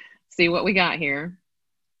gonna see what we got here.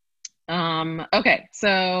 Okay,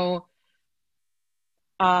 so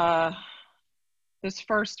this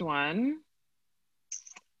first one,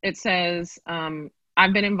 it says,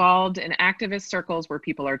 I've been involved in activist circles where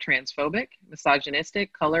people are transphobic,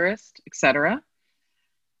 misogynistic, colorist, etc.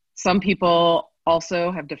 Some people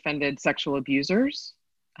also have defended sexual abusers.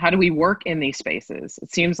 How do we work in these spaces?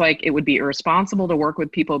 It seems like it would be irresponsible to work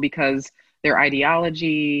with people because their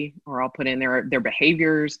ideology, or I'll put in their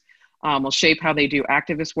behaviors, will shape how they do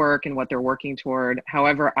activist work and what they're working toward.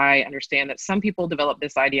 However, I understand that some people develop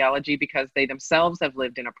this ideology because they themselves have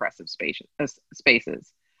lived in oppressive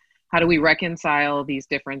spaces. How do we reconcile these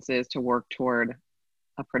differences to work toward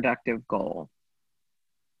a productive goal?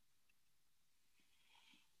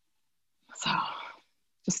 So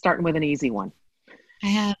just starting with an easy one. I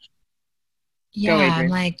have, Go, Adrienne. I'm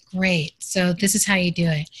like, great. So this is how you do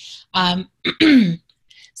it.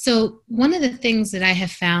 So one of the things that I have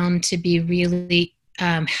found to be really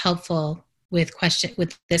helpful with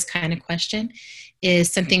this kind of question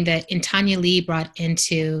is something that Tanya Lee brought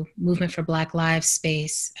into Movement for Black Lives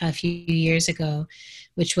space a few years ago,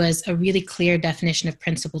 which was a really clear definition of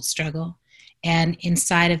principled struggle. And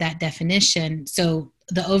inside of that definition, so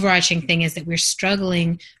the overarching thing is that we're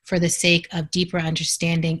struggling for the sake of deeper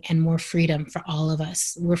understanding and more freedom for all of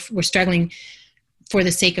us. We're struggling for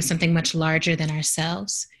the sake of something much larger than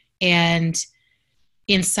ourselves. And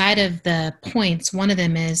inside of the points, one of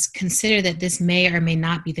them is consider that this may or may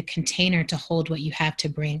not be the container to hold what you have to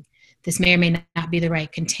bring. This may or may not be the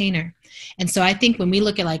right container. And so I think when we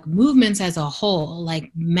look at like movements as a whole,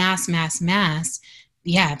 like mass,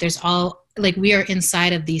 yeah, there's all, like we are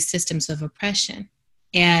inside of these systems of oppression.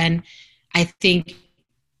 And I think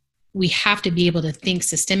we have to be able to think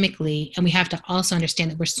systemically, and we have to also understand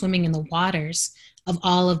that we're swimming in the waters of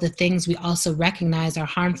all of the things we also recognize are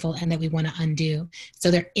harmful and that we want to undo.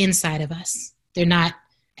 So they're inside of us. They're not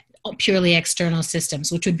purely external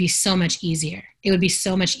systems, which would be so much easier. It would be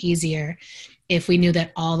so much easier if we knew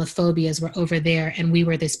that all the phobias were over there and we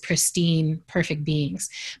were this pristine, perfect beings.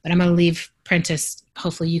 But I'm going to leave Prentice.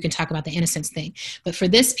 Hopefully you can talk about the innocence thing. But for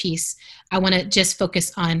this piece, I want to just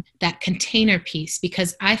focus on that container piece,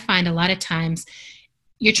 because I find a lot of times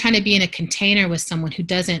you're trying to be in a container with someone who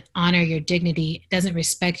doesn't honor your dignity, doesn't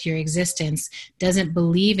respect your existence, doesn't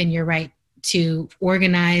believe in your right to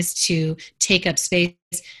organize, to take up space.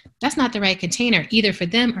 That's not the right container, either for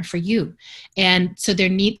them or for you. And so to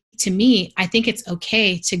me, I think it's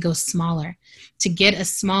okay to go smaller, to get a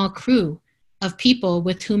small crew of people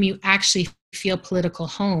with whom you actually feel political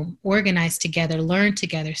home, organize together, learn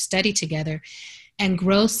together, study together, and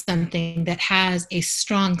grow something that has a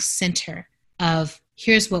strong center of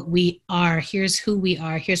here's what we are, here's who we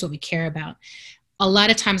are, here's what we care about. A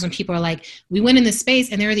lot of times when people are like, we went in this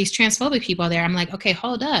space and there are these transphobic people there, I'm like, okay,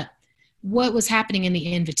 hold up. What was happening in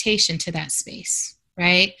the invitation to that space,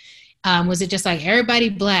 right? Was it just like, everybody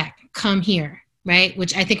Black, come here, right?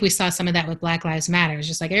 Which I think we saw some of that with Black Lives Matter. It's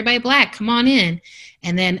just like, everybody Black, come on in.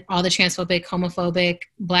 And then all the transphobic, homophobic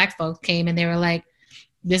Black folk came and they were like,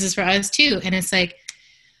 this is for us too. And it's like,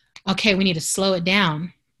 okay, we need to slow it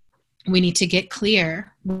down. We need to get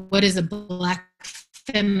clear. What is a Black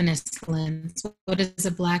feminist lens? What is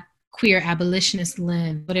a Black queer abolitionist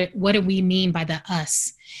lens? What do we mean by the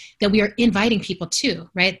us? That we are inviting people to,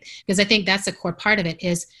 right? Because I think that's a core part of it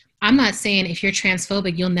is, I'm not saying if you're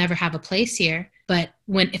transphobic, you'll never have a place here. But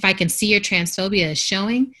if I can see your transphobia is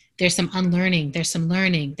showing, there's some unlearning, there's some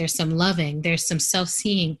learning, there's some loving, there's some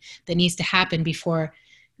self-seeing that needs to happen before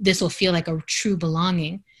this will feel like a true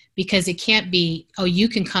belonging. Because it can't be, oh, you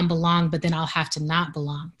can come belong, but then I'll have to not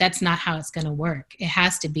belong. That's not how it's going to work. It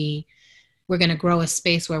has to be, we're going to grow a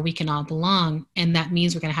space where we can all belong. And that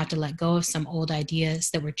means we're going to have to let go of some old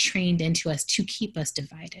ideas that were trained into us to keep us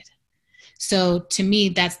divided. So to me,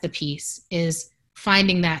 that's the piece, is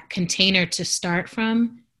finding that container to start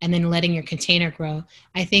from and then letting your container grow.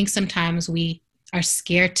 I think sometimes we are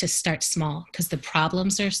scared to start small because the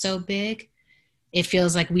problems are so big. It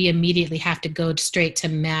feels like we immediately have to go straight to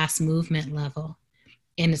mass movement level.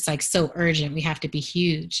 And it's like so urgent, we have to be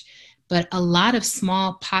huge. But a lot of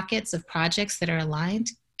small pockets of projects that are aligned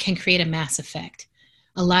can create a mass effect.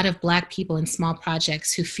 A lot of Black people in small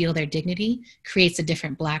projects who feel their dignity creates a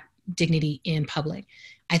different Black dignity in public.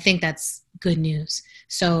 I think that's good news.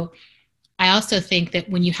 So I also think that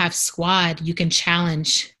when you have squad, you can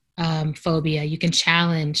challenge phobia, you can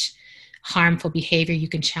challenge harmful behavior, you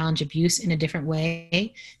can challenge abuse in a different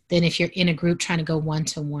way than if you're in a group trying to go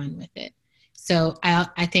one-to-one with it. So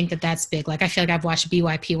I think that that's big. Like I feel like I've watched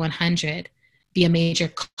BYP 100 be a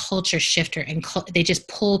major culture shifter, and they just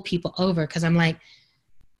pull people over because I'm like,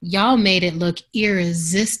 y'all made it look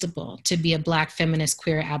irresistible to be a Black feminist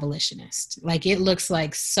queer abolitionist. Like it looks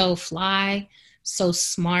like so fly, so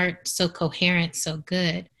smart, so coherent, so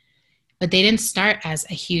good. But they didn't start as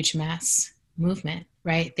a huge mass movement,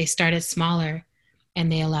 right? They started smaller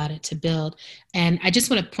and they allowed it to build. And I just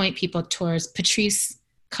want to point people towards Patrisse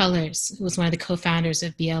Cullors, who was one of the co-founders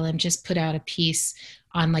of BLM, just put out a piece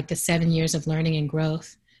on like the 7 years of learning and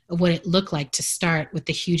growth of what it looked like to start with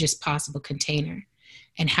the hugest possible container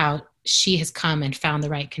and how she has come and found the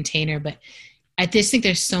right container. But I just think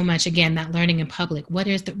there's so much, again, that learning in public. What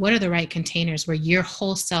are the right containers where your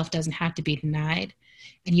whole self doesn't have to be denied?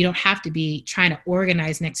 And you don't have to be trying to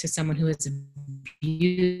organize next to someone who has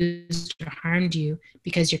abused or harmed you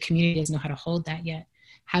because your community doesn't know how to hold that yet.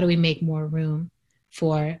 How do we make more room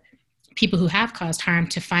for people who have caused harm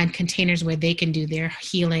to find containers where they can do their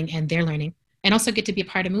healing and their learning and also get to be a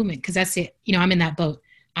part of movement? Because that's it. You know, I'm in that boat.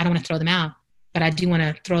 I don't want to throw them out, but I do want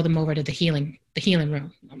to throw them over to the healing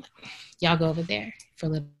room. I'm like, y'all go over there for a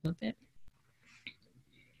little bit.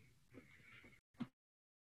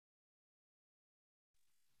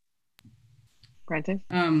 Prentice?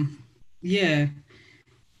 Yeah.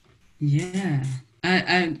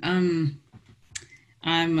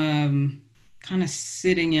 I'm kind of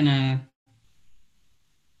sitting in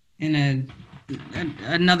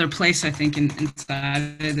another place, I think,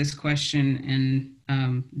 inside of this question and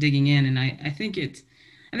digging in. And I think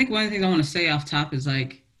one of the things I want to say off top is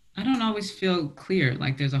like, I don't always feel clear,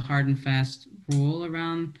 like there's a hard and fast rule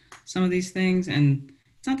around some of these things. And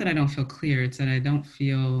it's not that I don't feel clear, it's that I don't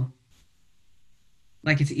feel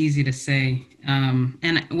like it's easy to say.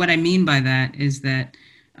 And what I mean by that is that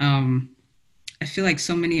I feel like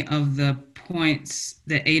so many of the points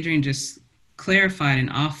that Adrienne just clarified and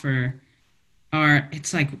offer are,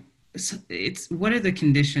 it's what are the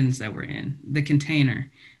conditions that we're in, the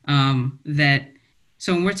container,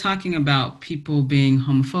 so when we're talking about people being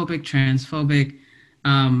homophobic, transphobic,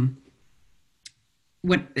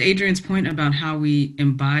 what Adrienne's point about how we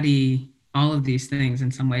embody all of these things in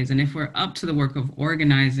some ways, and if we're up to the work of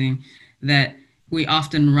organizing, that we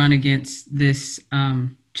often run against this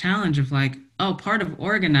challenge of like, oh, part of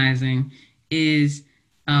organizing is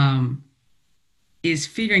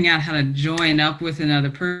figuring out how to join up with another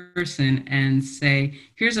person and say,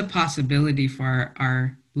 here's a possibility for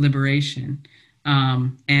our liberation.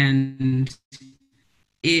 And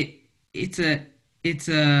there's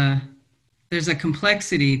a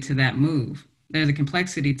complexity to that move. There's a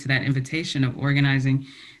complexity to that invitation of organizing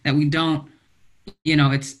that we don't,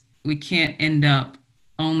 we can't end up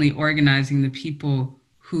only organizing the people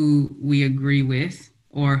who we agree with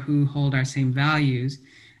or who hold our same values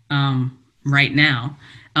right now.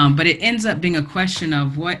 But it ends up being a question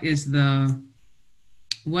of what is the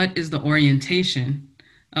orientation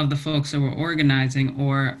of the folks that we're organizing,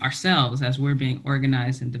 or ourselves as we're being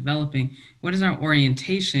organized and developing. What is our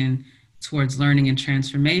orientation towards learning and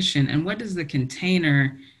transformation? And what does the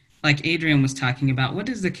container, like Adrienne was talking about, what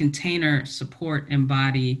does the container support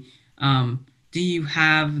embody? Do you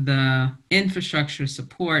have the infrastructure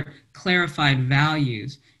support, clarified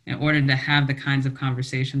values in order to have the kinds of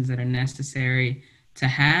conversations that are necessary to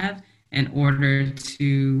have in order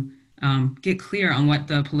to get clear on what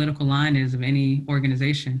the political line is of any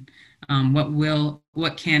organization,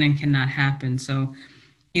 what can and cannot happen. So,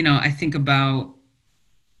 I think about,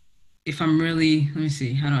 if I'm really, let me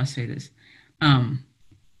see, how do I say this?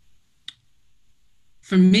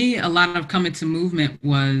 For me, a lot of coming to movement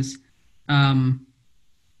was kind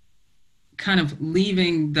of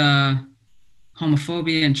leaving the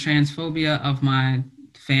homophobia and transphobia of my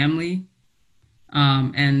family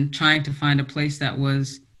and trying to find a place that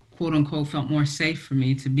was, quote unquote, felt more safe for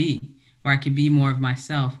me to be, where I could be more of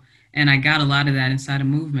myself. And I got a lot of that inside a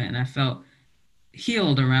movement, and I felt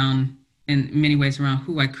healed in many ways around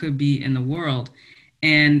who I could be in the world.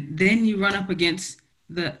 And then you run up against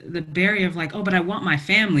the barrier of like, oh, but I want my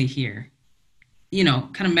family here,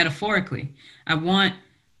 kind of metaphorically. I want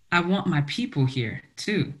my people here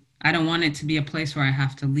too. I don't want it to be a place where I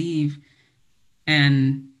have to leave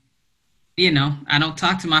and I don't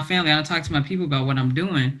talk to my family. I don't talk to my people about what I'm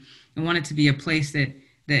doing. I want it to be a place that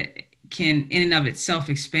can, in and of itself,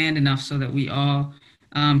 expand enough so that we all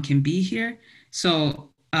can be here. So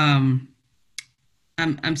I'm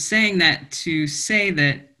saying that to say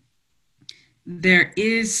that there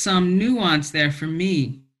is some nuance there for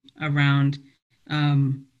me around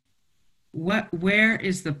where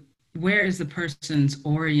is the person's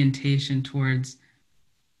orientation towards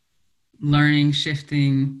learning,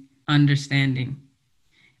 shifting, understanding,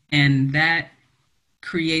 and that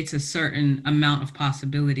creates a certain amount of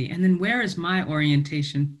possibility. And then where is my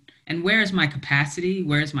orientation and where is my capacity,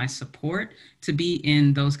 where is my support to be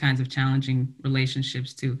in those kinds of challenging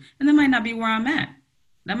relationships too? And that might not be where I'm at.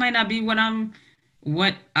 That might not be what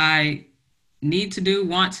I need to do,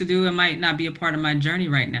 want to do. It might not be a part of my journey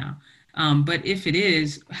right now. But if it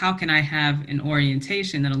is, how can I have an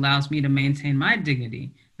orientation that allows me to maintain my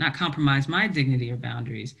dignity, not compromise my dignity or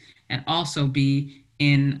boundaries, and also be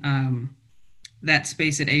in that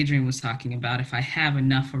space that Adrienne was talking about? If I have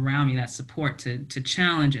enough around me, that support to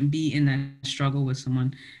challenge and be in that struggle with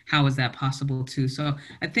someone, how is that possible too? So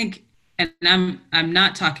I think, and I'm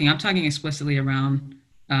talking explicitly around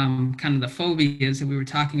kind of the phobias that we were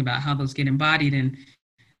talking about, how those get embodied, and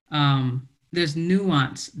there's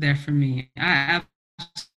nuance there for me. I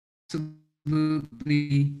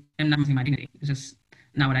absolutely am not losing my dignity. It's just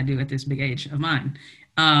not what I do at this big age of mine.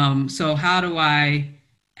 So how do I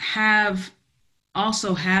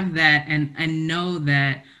also have that and know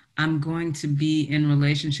that I'm going to be in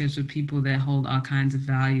relationships with people that hold all kinds of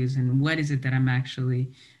values, and what is it that I'm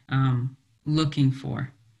actually looking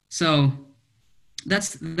for? So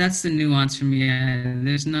that's the nuance for me.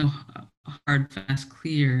 There's no hard, fast,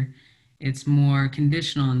 clear. It's more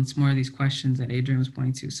conditional, and it's more of these questions that Adrienne was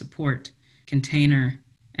pointing to: support, container,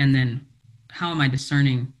 and then how am I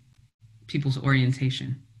discerning people's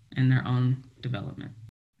orientation and their own development.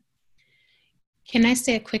 Can I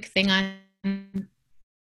say a quick thing on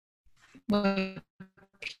what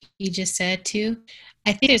you just said too?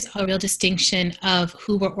 I think there's a real distinction of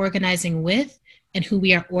who we're organizing with and who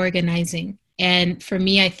we are organizing. And for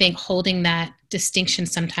me, I think holding that distinction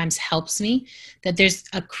sometimes helps me, that there's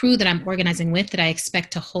a crew that I'm organizing with that I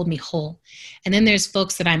expect to hold me whole. And then there's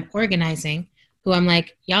folks that I'm organizing who I'm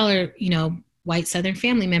like, y'all are, white Southern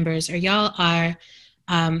family members, or y'all are,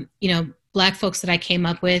 Black folks that I came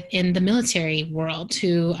up with in the military world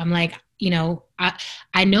who I'm like,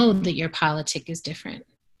 I know that your politic is different.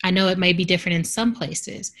 I know it may be different in some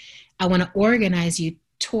places. I want to organize you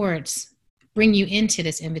towards, bring you into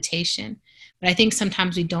this invitation. But I think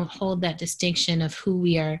sometimes we don't hold that distinction of who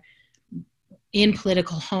we are in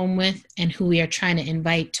political home with and who we are trying to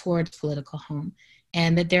invite towards political home.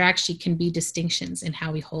 And that there actually can be distinctions in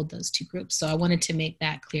how we hold those two groups. So I wanted to make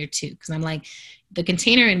that clear too, because I'm like, the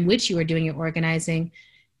container in which you are doing your organizing,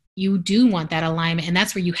 you do want that alignment. And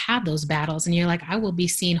that's where you have those battles. And you're like, I will be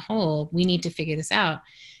seen whole. We need to figure this out.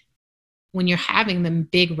 When you're having the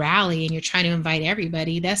big rally and you're trying to invite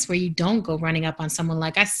everybody, that's where you don't go running up on someone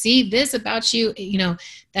like, I see this about you.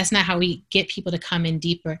 That's not how we get people to come in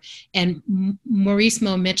deeper. And Maurice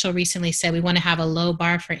Mo Mitchell recently said, we want to have a low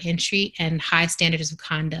bar for entry and high standards of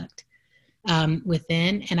conduct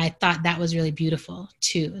within. And I thought that was really beautiful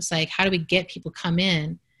too. It's like, how do we get people come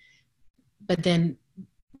in? But then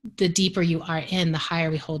the deeper you are in, the higher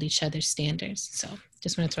we hold each other's standards. So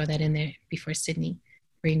just want to throw that in there before Sydney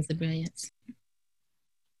brings the brilliance.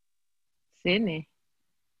 Sydney,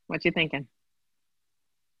 what you thinking?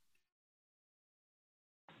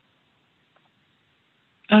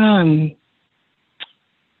 I'm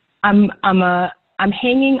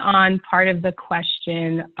hanging on part of the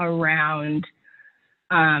question around,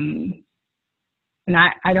 and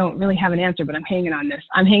I don't really have an answer, but I'm hanging on this.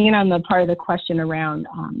 I'm hanging on the part of the question around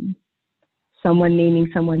someone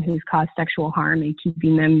naming someone who's caused sexual harm and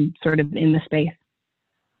keeping them sort of in the space.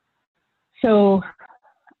 So,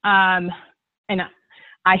 and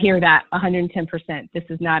I hear that 110%. This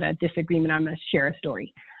is not a disagreement. I'm going to share a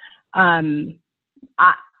story.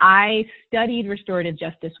 I studied restorative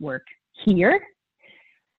justice work here,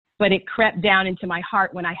 but it crept down into my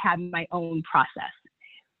heart when I had my own process.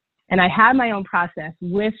 And I had my own process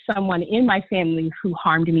with someone in my family who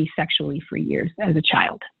harmed me sexually for years as a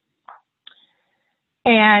child.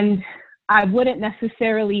 And I wouldn't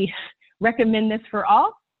necessarily recommend this for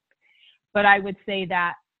all, but I would say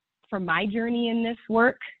that for my journey in this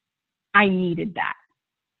work, I needed that.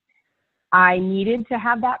 I needed to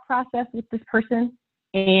have that process with this person.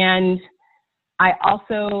 And I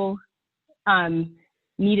also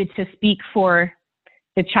needed to speak for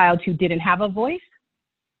the child who didn't have a voice.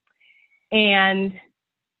 And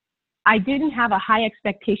I didn't have a high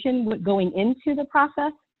expectation going into the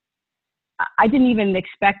process. I didn't even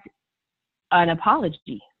expect an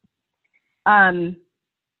apology.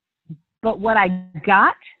 But what I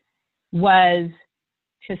got was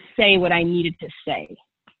to say what I needed to say.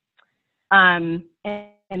 And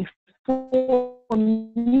for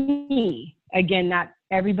me, again, not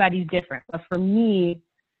everybody's different, but for me,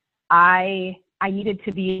 I needed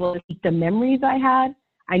to be able to keep the memories I had.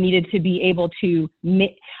 I needed to be able to,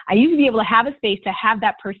 I used to be able to have a space to have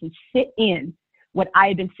that person sit in what I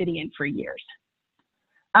had been sitting in for years.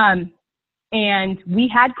 And we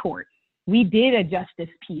had court. We did a justice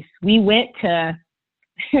piece. We went to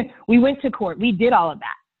court. We did all of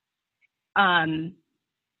that.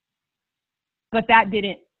 But that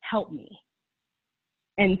didn't help me.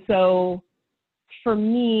 And so for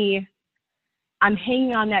me, I'm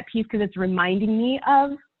hanging on that piece because it's reminding me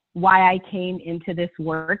of why I came into this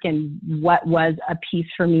work and what was a piece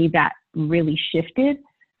for me that really shifted.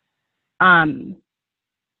 And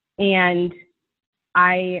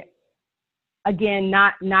I, again,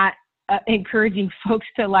 not encouraging folks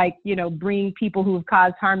to bring people who have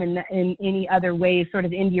caused harm in any other ways sort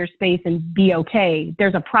of into your space and be okay.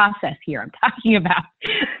 There's a process here I'm talking about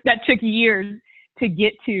that took years to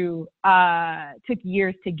get to, took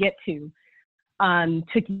years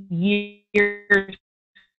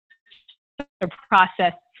to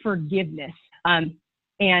process forgiveness. And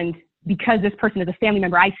because this person is a family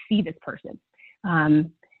member, I see this person.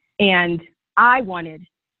 And I wanted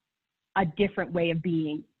a different way of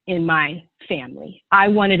being in my family. I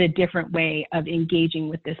wanted a different way of engaging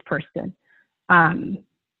with this person.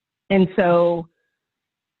 And so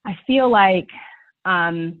I feel like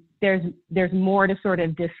there's more to sort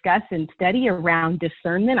of discuss and study around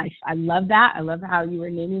discernment. I love that. I love how you were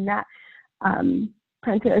naming that,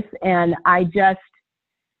 Prentice. And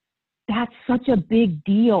that's such a big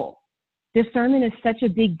deal. discernment is such a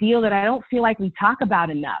big deal that I don't feel like we talk about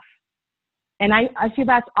enough. And I feel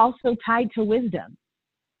that's also tied to wisdom.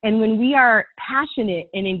 And when we are passionate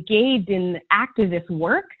and engaged in activist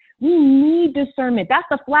work, we need discernment. That's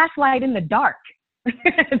the flashlight in the dark.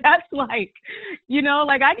 That's like, you know,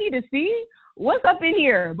 like I need to see what's up in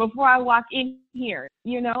here before I walk in here,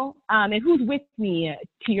 you know, and who's with me,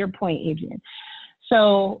 to your point, Adrienne.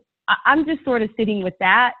 So I'm just sort of sitting with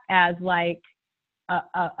that as like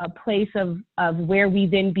a place of where we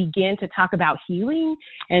then begin to talk about healing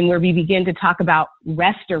and where we begin to talk about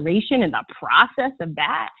restoration and the process of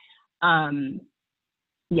that.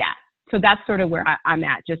 Yeah. So that's sort of where I'm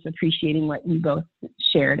at, just appreciating what you both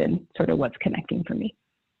shared and sort of what's connecting for me.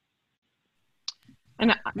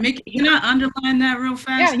 And Mickey, can I underline that real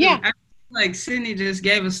fast? Yeah. I feel like Sydney just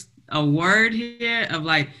gave us a word here of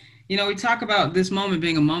like, you know, we talk about this moment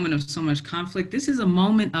being a moment of so much conflict. This is a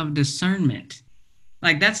moment of discernment.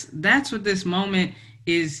 Like that's what this moment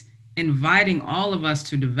is inviting all of us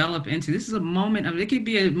to develop into. This is a moment of, it could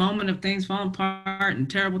be a moment of things falling apart and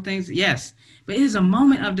terrible things. Yes, but it is a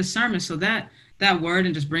moment of discernment. So that word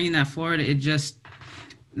and just bringing that forward, it just,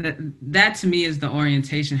 that to me is the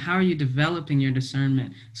orientation. How are you developing your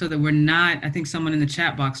discernment so that we're not, I think someone in the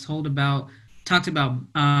chat box talked about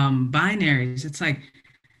binaries. It's like,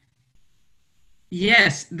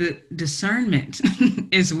 yes, the discernment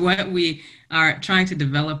is what we are trying to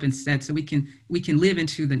develop instead, so we can live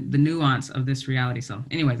into the nuance of this reality. So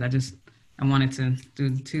anyways, I wanted to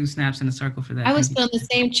do 2 snaps in a circle for that. I was feeling the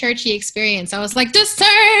same churchy experience. I was like,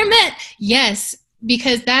 discernment. Yes,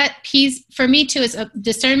 because that piece for me too is a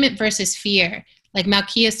discernment versus fear. Like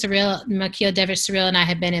Malkia Devish Cyril and I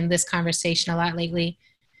have been in this conversation a lot lately,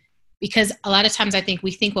 because a lot of times I think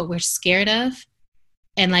we think what we're scared of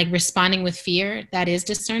and like responding with fear, that is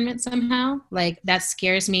discernment somehow. Like that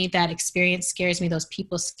scares me, that experience scares me, those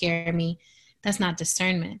people scare me. That's not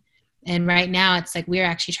discernment. And right now it's like we're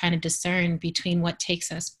actually trying to discern between what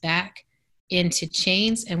takes us back into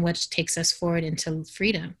chains and what takes us forward into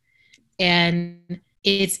freedom. And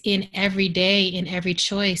it's in every day, in every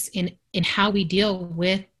choice, in how we deal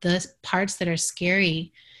with the parts that are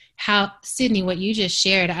scary. How, Sydney, what you just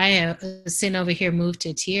shared, I am sitting over here moved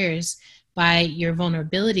to tears by your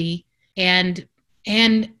vulnerability and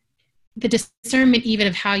the discernment even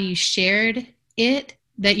of how you shared it,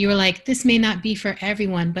 that you were like, this may not be for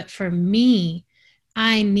everyone, but for me,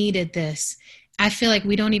 I needed this. I feel like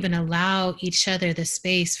we don't even allow each other the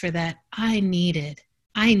space for that. I needed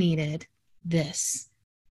this.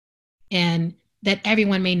 And that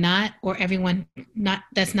everyone may not, or everyone not,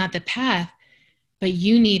 that's not the path, but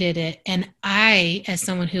you needed it. And I, as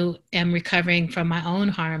someone who am recovering from my own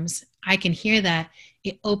harms, I can hear that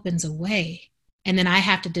it opens a way. And then I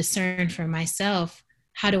have to discern for myself,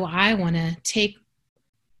 how do I want to take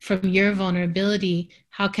from your vulnerability?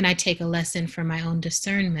 How can I take a lesson from my own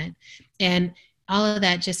discernment? And all of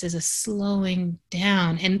that just is a slowing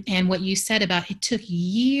down. And what you said about it took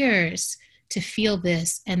years to feel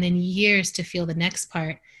this and then years to feel the next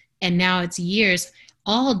part. And now it's years.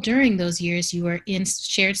 All during those years, you were in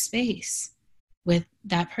shared space with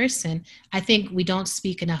that person. I think we don't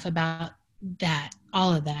speak enough about that,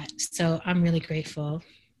 all of that. So I'm really grateful.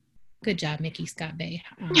 Good job, Mickey Scott Bay.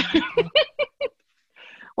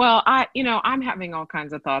 Well, I'm having all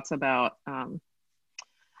kinds of thoughts about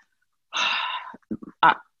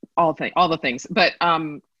all the things, but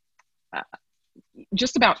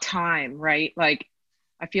just about time, right? Like,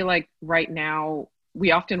 I feel like right now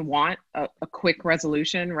we often want a quick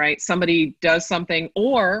resolution, right? Somebody does something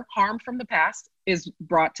or harm from the past is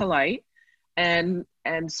brought to light. And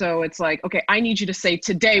so it's like, okay, I need you to say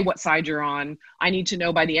today what side you're on. I need to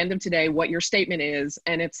know by the end of today what your statement is.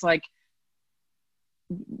 And it's like,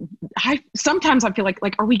 sometimes I feel like,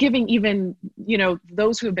 are we giving even,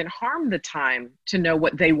 those who have been harmed the time to know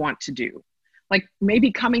what they want to do? Like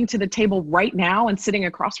maybe coming to the table right now and sitting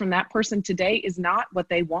across from that person today is not what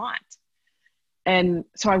they want. And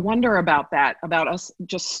so I wonder about that, about us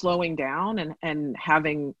just slowing down and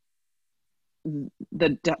having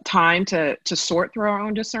the time to sort through our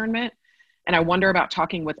own discernment. And I wonder about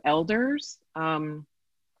talking with elders,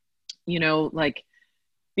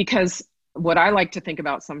 because what I like to think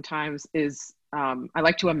about sometimes is I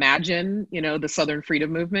like to imagine, the Southern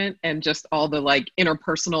Freedom Movement and just all the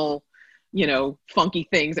interpersonal, funky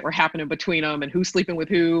things that were happening between them and who's sleeping with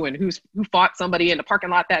who and who fought somebody in the parking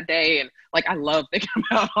lot that day. And I love thinking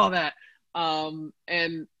about all that.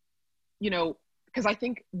 Because I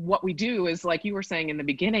think what we do is, like you were saying in the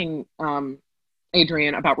beginning,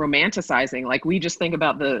 Adrienne, about romanticizing, we just think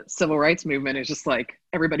about the civil rights movement as just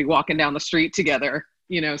everybody walking down the street together,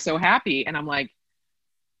 so happy. And I'm like,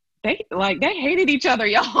 they hated each other,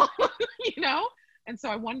 y'all, you know? And so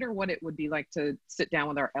I wonder what it would be like to sit down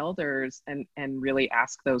with our elders and really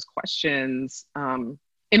ask those questions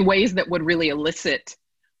in ways that would really elicit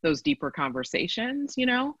those deeper conversations, you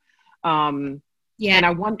know? Yeah, and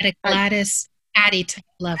I want at a Gladys Patty type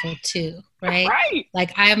level too, right? Right.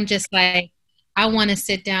 Like I'm just like, I want to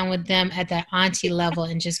sit down with them at that auntie level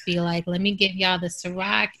and just be like, let me give y'all the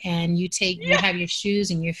Ciroc, and you have your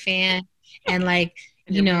shoes and your fan, and like,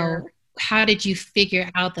 And you your know, mirror. how did you figure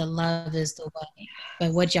out that love is the way?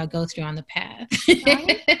 But what y'all go through on the path?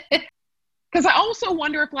 Because I also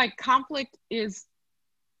wonder if like conflict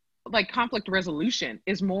resolution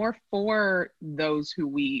is more for those who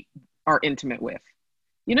we are intimate with.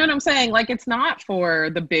 You know what I'm saying? Like it's not for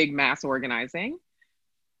the big mass organizing.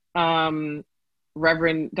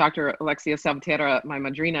 Reverend Dr. Alexia Salvatierra, my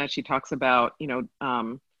madrina, she talks about, you know,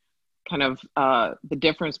 kind of the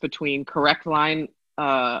difference between correct line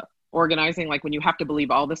organizing, like when you have to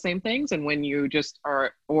believe all the same things, and when you just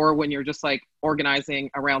are, or when you're just like organizing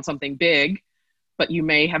around something big, but you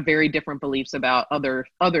may have very different beliefs about other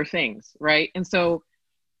things, right? And so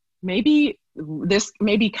maybe this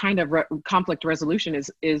kind of conflict resolution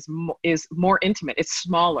is more intimate, it's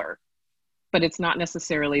smaller, but it's not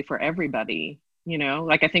necessarily for everybody, you know?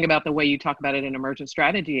 Like I think about the way you talk about it in Emergent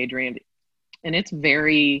Strategy, Adrienne, and it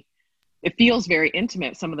feels very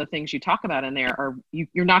intimate. Some of the things you talk about in there are,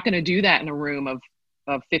 you're not going to do that in a room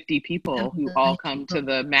of 50 people who all come to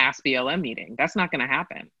the mass BLM meeting. That's not going to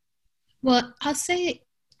happen. Well, I'll say,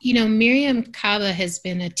 you know, Miriam Kaba has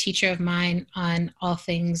been a teacher of mine on all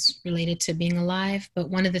things related to being alive.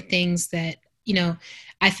 But one of the things that, you know,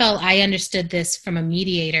 I felt I understood this from a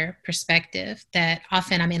mediator perspective, that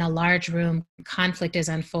often I'm in a large room, conflict is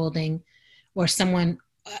unfolding, or someone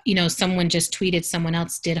just tweeted someone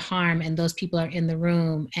else did harm, and those people are in the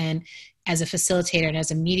room. And as a facilitator and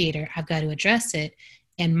as a mediator, I've got to address it.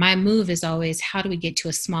 And my move is always, how do we get to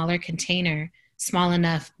a smaller container, small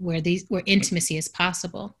enough where intimacy is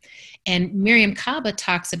possible? And Miriam Kaba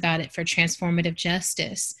talks about it for transformative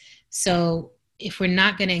justice. So if we're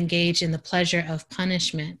not going to engage in the pleasure of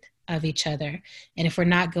punishment of each other, and if we're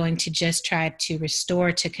not going to just try to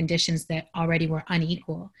restore to conditions that already were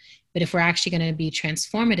unequal, but if we're actually going to be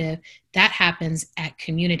transformative, that happens at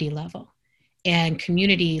community level. And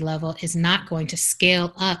community level is not going to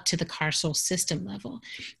scale up to the carceral system level.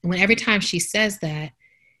 And every time she says that,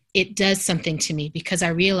 it does something to me, because I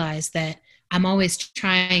realize that I'm always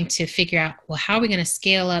trying to figure out, well, how are we going to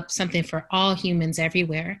scale up something for all humans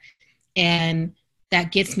everywhere? And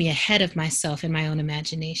that gets me ahead of myself in my own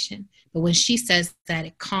imagination. But when she says that,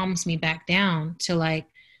 it calms me back down to like,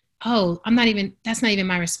 oh, that's not even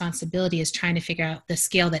my responsibility, is trying to figure out the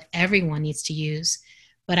scale that everyone needs to use.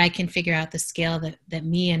 But I can figure out the scale that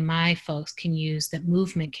me and my folks can use, that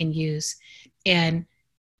movement can use. And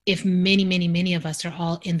if many, many, many of us are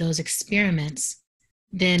all in those experiments,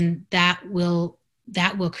 then that will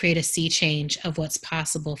create a sea change of what's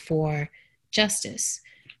possible for justice.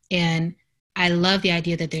 And I love the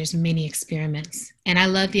idea that there's many experiments. And I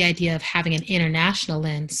love the idea of having an international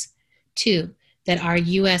lens too, that our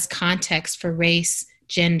US context for race,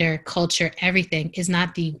 gender, culture, everything is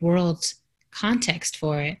not the world's context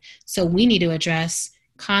for it. So we need to address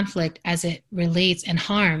conflict as it relates, and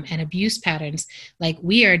harm and abuse patterns. Like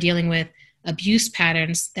we are dealing with abuse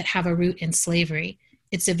patterns that have a root in slavery.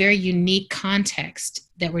 It's a very unique context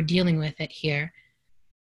that we're dealing with it here.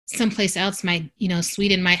 Someplace else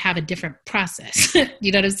Sweden might have a different process.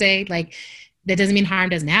 You know what I'm saying? Like that doesn't mean harm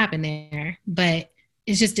doesn't happen there, but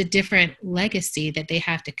it's just a different legacy that they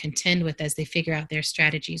have to contend with as they figure out their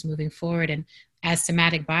strategies moving forward. And as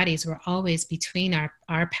somatic bodies, we're always between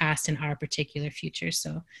our past and our particular future.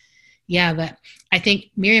 So yeah, but I think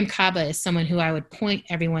Miriam Kaba is someone who I would point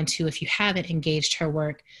everyone to if you haven't engaged her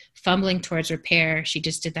work. Fumbling Towards Repair. She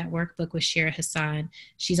just did that workbook with Shira Hassan.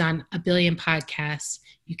 She's on a billion podcasts.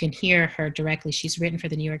 You can hear her directly. She's written for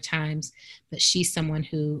the New York Times, but she's someone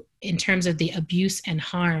who, in terms of the abuse and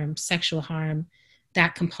harm, sexual harm,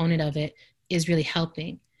 that component of it is really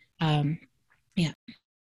helping. Yeah.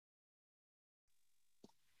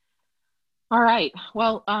 All right.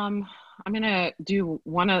 Well, I'm going to do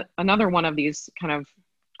another one of these kind of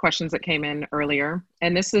questions that came in earlier.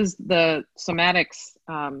 And this is the somatics,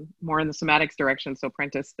 more in the somatics direction. So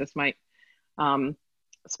Prentice, this might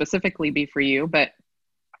specifically be for you, but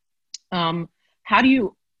how do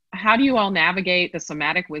you all navigate the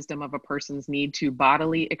somatic wisdom of a person's need to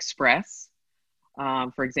bodily express,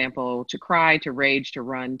 for example, to cry, to rage, to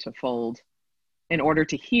run, to fold, in order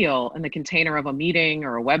to heal in the container of a meeting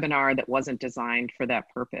or a webinar that wasn't designed for that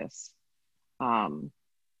purpose?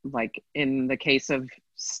 Like in the case of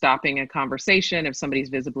stopping a conversation if somebody's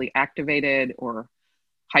visibly activated or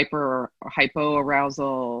hyper or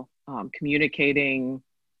hypoarousal, communicating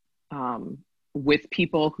with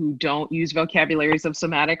people who don't use vocabularies of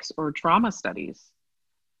somatics or trauma studies.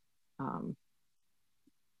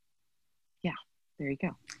 Yeah, there you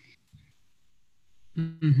go.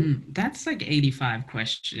 Mm-hmm. That's like 85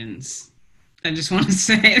 questions. I just want to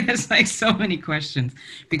say that's like so many questions,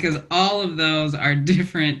 because all of those are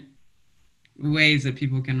different ways that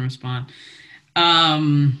people can respond.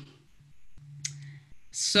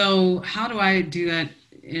 So how do I do that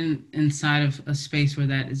inside of a space where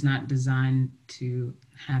that is not designed to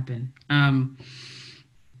happen?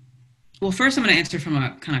 Well, first I'm going to answer from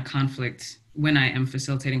a kind of conflict, when I am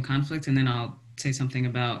facilitating conflict, and then I'll say something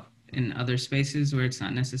about in other spaces where it's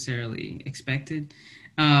not necessarily expected.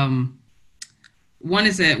 One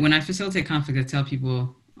is that when I facilitate conflict, I tell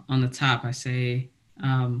people on the top, I say,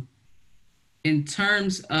 in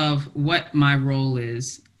terms of what my role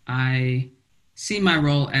is, I see my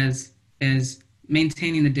role as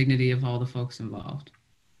maintaining the dignity of all the folks involved.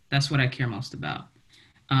 That's what I care most about.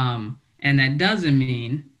 And that doesn't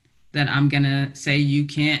mean that I'm gonna say you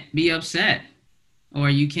can't be upset or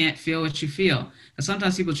you can't feel what you feel. Because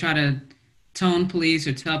sometimes people try to tone police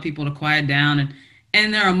or tell people to quiet down.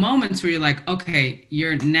 And there are moments where you're like, okay,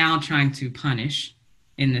 you're now trying to punish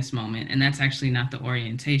in this moment. And that's actually not the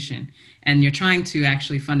orientation. And you're trying to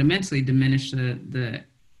actually fundamentally diminish the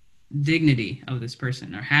dignity of this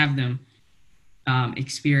person, or have them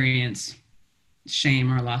experience shame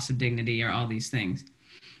or loss of dignity or all these things.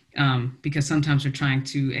 Because sometimes we're trying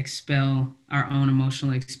to expel our own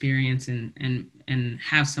emotional experience and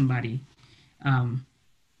have somebody,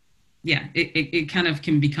 it kind of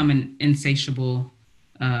can become an insatiable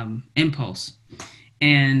impulse.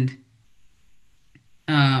 And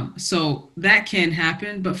so that can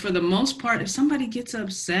happen. But for the most part, if somebody gets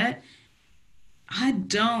upset, I'm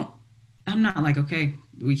not like, okay,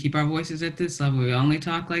 we keep our voices at this level. We only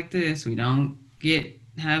talk like this. We don't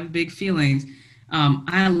have big feelings.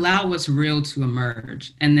 I allow what's real to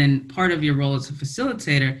emerge. And then part of your role as a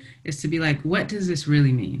facilitator is to be like, what does this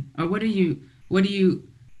really mean? Or what are you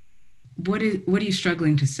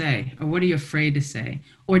struggling to say? Or what are you afraid to say?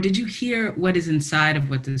 Or did you hear what is inside of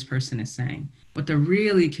what this person is saying? What they're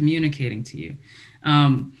really communicating to you?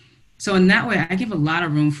 So in that way, I give a lot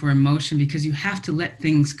of room for emotion, because you have to let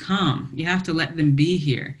things come. You have to let them be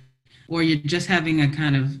here. Or you're just having a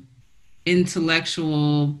kind of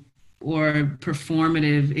intellectual or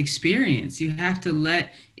performative experience. You have to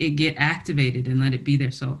let it get activated and let it be there.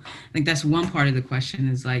 So I think that's one part of the question,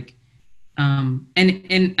 is like, and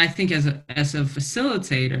I think as a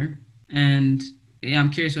facilitator, and I'm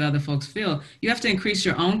curious what other folks feel, you have to increase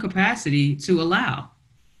your own capacity to allow,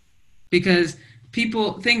 because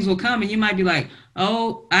things will come and you might be like,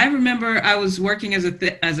 oh, I remember I was working as a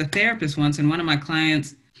therapist once, and one of my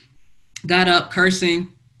clients got up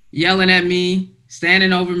cursing, yelling at me,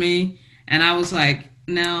 standing over me. And I was like,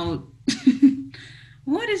 now,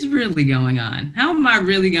 what is really going on? How am I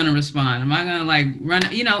really going to respond? Am I going to like run?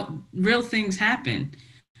 Real things happen.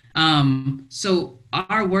 So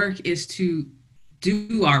our work is to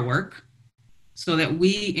do our work so that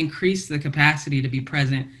we increase the capacity to be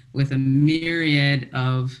present with a myriad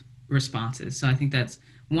of responses. So I think that's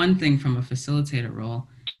one thing from a facilitator role.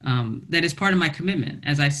 That is part of my commitment.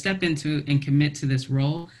 As I step into and commit to this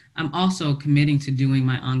role, I'm also committing to doing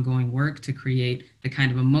my ongoing work to create the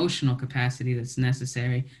kind of emotional capacity that's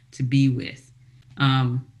necessary to be with.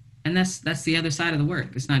 And that's the other side of the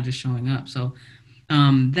work. It's not just showing up. So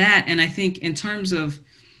that, and I think in terms of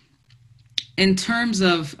kind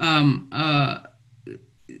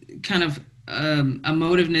of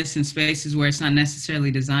emotiveness in spaces where it's not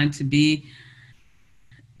necessarily designed to be,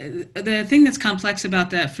 the thing that's complex about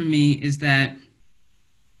that for me is that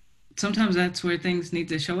sometimes that's where things need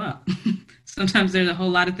to show up. Sometimes there's a whole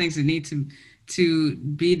lot of things that need to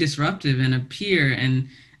be disruptive and appear and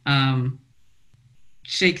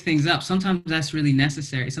shake things up. Sometimes that's really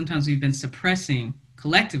necessary. Sometimes we've been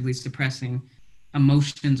collectively suppressing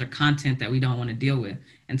emotions or content that we don't want to deal with.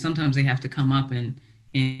 And sometimes they have to come up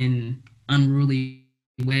in unruly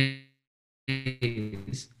ways.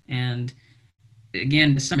 And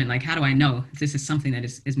again, discernment, like, how do I know if this is something that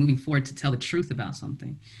is moving forward to tell the truth about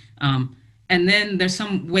something? And then there's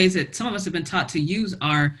some ways that some of us have been taught to use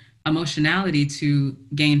our emotionality to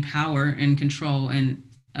gain power and control in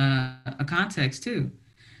a context too.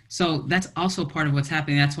 So that's also part of what's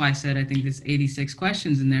happening. That's why I said I think there's 86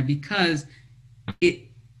 questions in there, because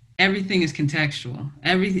everything is contextual.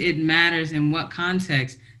 It matters in what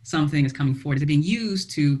context something is coming forward. Is it being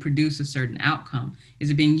used to produce a certain outcome? Is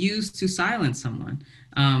it being used to silence someone?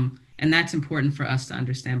 And that's important for us to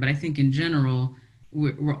understand. But I think in general,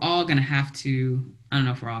 we're all going to have to, I don't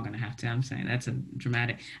know if we're all going to have to, I'm saying that's a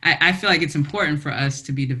dramatic, I feel like it's important for us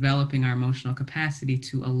to be developing our emotional capacity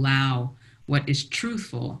to allow what is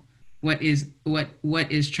truthful, what is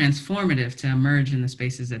transformative to emerge in the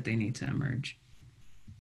spaces that they need to emerge.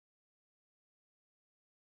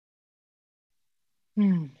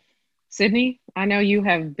 Sydney, I know you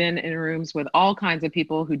have been in rooms with all kinds of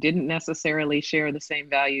people who didn't necessarily share the same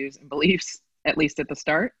values and beliefs, at least at the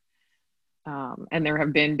start. And there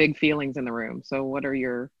have been big feelings in the room. So what are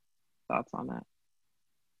your thoughts on that?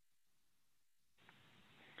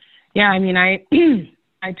 Yeah, I mean, I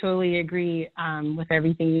totally agree with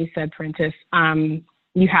everything you said, Prentice.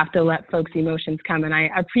 You have to let folks' emotions come. And I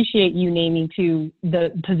appreciate you naming too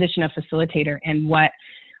the position of facilitator and what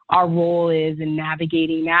our role is in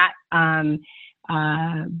navigating that.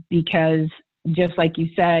 Because just like you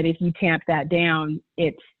said, if you tamp that down,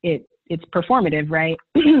 it's performative, right?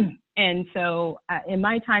 And so in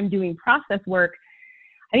my time doing process work,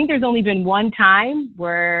 I think there's only been one time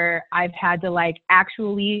where I've had to like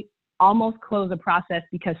actually almost close a process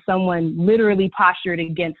because someone literally postured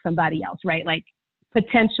against somebody else, right? Like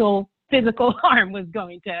potential physical harm was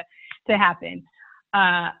going to happen.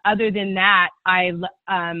 Other than that, and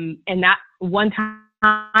that one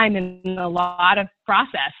time in a lot of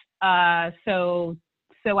process.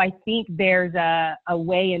 So I think there's a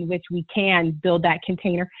way in which we can build that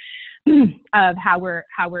container of how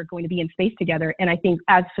we're going to be in space together. And I think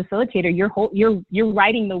as facilitator, you're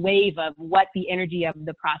riding the wave of what the energy of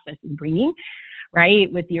the process is bringing,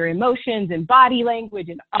 right? With your emotions and body language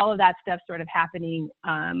and all of that stuff sort of happening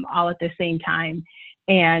all at the same time.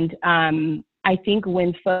 And I think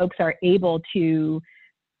when folks are able to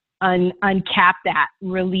uncap that,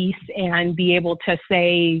 release, and be able to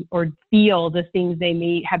say or feel the things they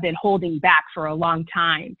may have been holding back for a long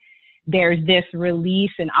time, there's this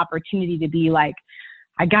release and opportunity to be like,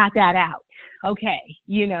 I got that out. Okay.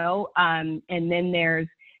 And then there's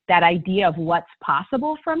that idea of what's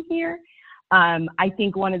possible from here. I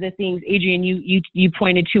think one of the things, Adrienne, you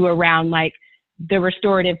pointed to around like the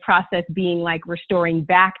restorative process being like restoring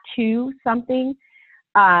back to something.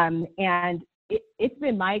 And it's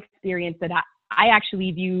been my experience that I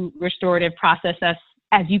actually view restorative process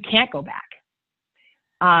as you can't go back.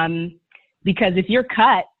 Because if you're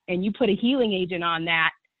cut and you put a healing agent on that,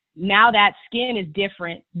 now that skin is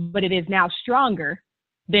different, but it is now stronger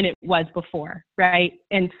than it was before, right?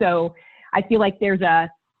 And so I feel like there's a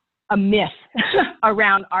myth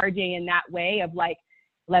around RJ in that way of like,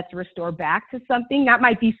 let's restore back to something. That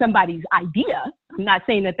might be somebody's idea. I'm not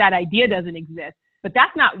saying that idea doesn't exist, but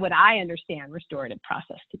that's not what I understand restorative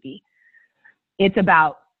process to be. It's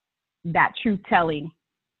about that truth telling,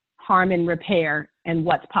 harm and repair, and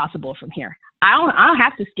what's possible from here. I don't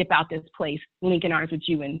have to skip out this place, linking arms with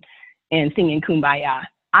you and singing Kumbaya.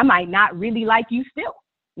 I might not really like you still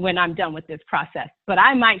when I'm done with this process, but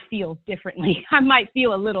I might feel differently. I might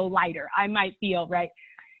feel a little lighter. I might feel right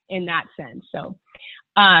in that sense. So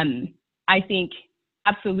I think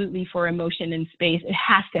absolutely for emotion and space, it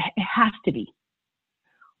has to be.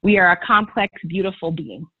 We are a complex, beautiful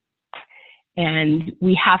being, and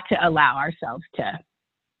we have to allow ourselves to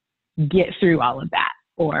get through all of that,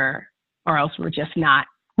 or else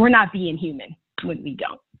we're not being human when we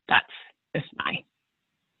don't. That's just my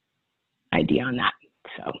idea on that.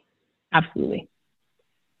 So absolutely.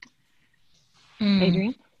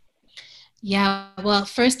 Adrienne? Yeah, well,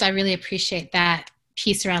 first, I really appreciate that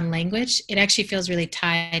piece around language. It actually feels really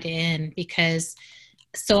tied in because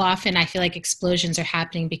so often I feel like explosions are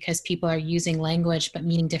happening because people are using language but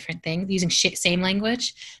meaning different things, using same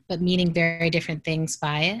language but meaning very different things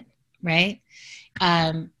by it, right?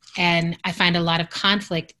 And I find a lot of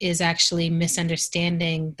conflict is actually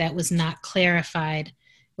misunderstanding that was not clarified,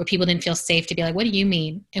 where people didn't feel safe to be like, what do you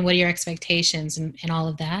mean? And what are your expectations and all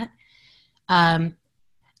of that?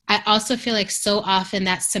 I also feel like so often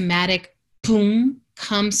that somatic boom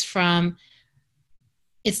comes from,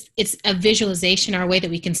 it's a visualization or a way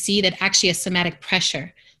that we can see that actually a somatic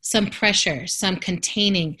pressure, some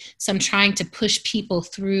containing, some trying to push people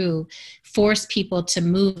through, force people to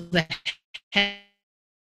move ahead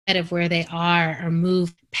of where they are or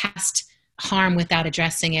move past harm without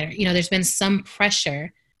addressing it. Or, there's been some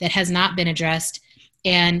pressure that has not been addressed.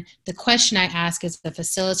 And the question I ask as a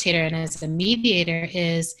facilitator and as a mediator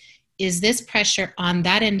is this pressure on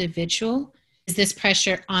that individual? Is this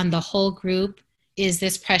pressure on the whole group? Is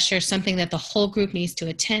this pressure something that the whole group needs to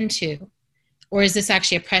attend to? Or is this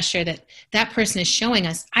actually a pressure that person is showing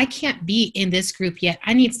us, I can't be in this group yet.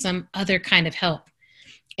 I need some other kind of help.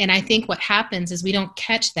 And I think what happens is we don't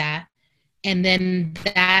catch that. And then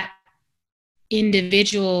that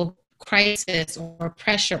individual crisis or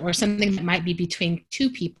pressure or something that might be between two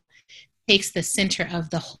people takes the center of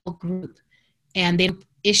the whole group, and they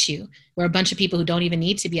issue where a bunch of people who don't even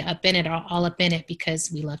need to be up in it are all up in it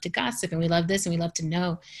because we love to gossip and we love this and we love to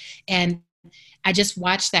know. And I just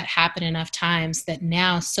watched that happen enough times that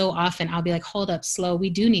now so often I'll be like, hold up, slow. We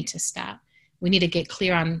do need to stop. We need to get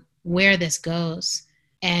clear on where this goes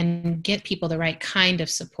and get people the right kind of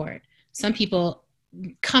support. Some people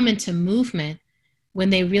come into movement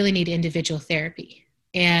when they really need individual therapy.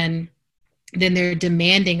 And then they're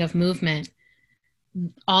demanding of movement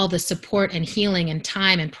all the support and healing and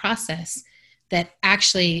time and process that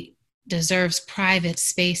actually deserves private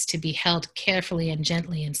space to be held carefully and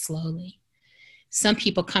gently and slowly. Some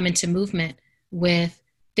people come into movement with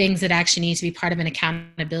things that actually need to be part of an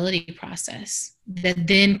accountability process that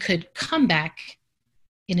then could come back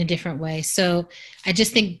in a different way. So I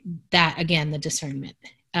just think that, again, the discernment.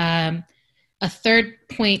 A third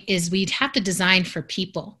point is we'd have to design for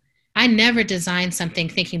people. I never design something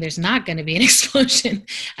thinking there's not going to be an explosion.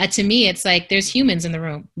 To me, it's like there's humans in the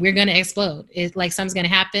room. We're going to explode. It's like something's going to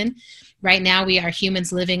happen. Right now, we are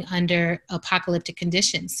humans living under apocalyptic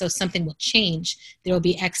conditions. So something will change. There will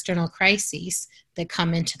be external crises that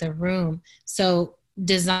come into the room. So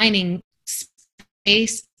designing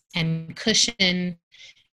space and cushion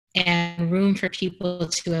and room for people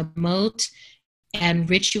to emote and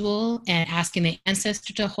ritual and asking the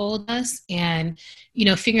ancestor to hold us and,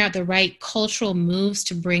 figuring out the right cultural moves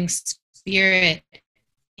to bring spirit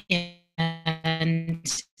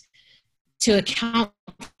and to account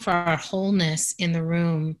for our wholeness in the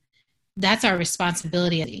room. That's our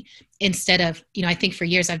responsibility. Instead of, I think for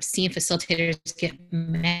years I've seen facilitators get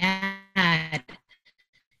mad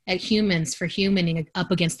at humans for humaning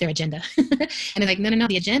up against their agenda. And it's like, no,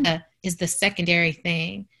 the agenda is the secondary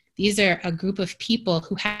thing. These are a group of people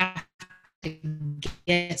who have to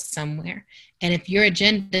get somewhere. And if your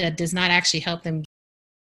agenda does not actually help them,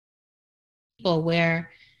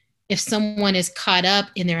 where if someone is caught up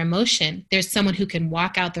in their emotion, there's someone who can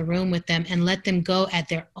walk out the room with them and let them go at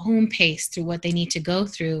their own pace through what they need to go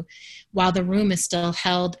through while the room is still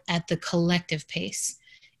held at the collective pace.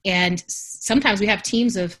 And sometimes we have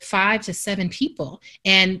teams of 5 to 7 people.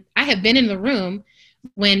 And I have been in the room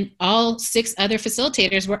when all 6 other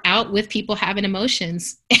facilitators were out with people having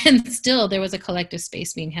emotions, and still there was a collective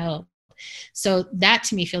space being held. So that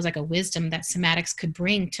to me feels like a wisdom that somatics could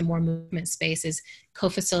bring to more movement spaces,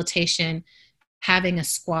 co-facilitation, having a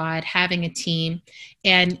squad, having a team.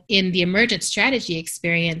 And in the emergent strategy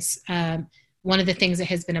experience, one of the things that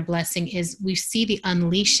has been a blessing is we see the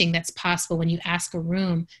unleashing that's possible when you ask a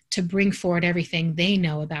room to bring forward everything they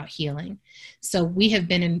know about healing. So we have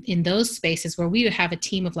been in those spaces where we would have a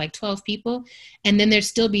team of like 12 people, and then there'd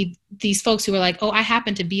still be these folks who are like, oh, I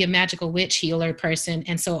happen to be a magical witch healer person,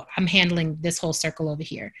 and so I'm handling this whole circle over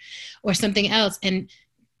here, or something else. And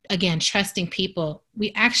again, trusting people.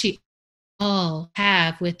 We actually all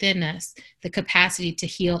have within us the capacity to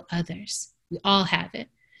heal others. We all have it.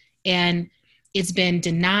 And it's been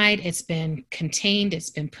denied, it's been contained, it's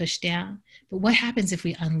been pushed down. But what happens if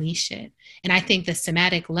we unleash it? And I think the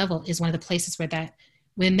somatic level is one of the places where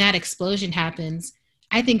when that explosion happens,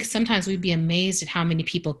 I think sometimes we'd be amazed at how many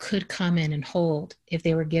people could come in and hold if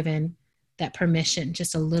they were given that permission,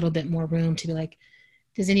 just a little bit more room to be like,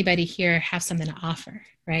 does anybody here have something to offer,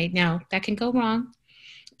 right? Now, that can go wrong,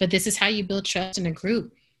 but this is how you build trust in a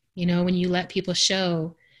group. When you let people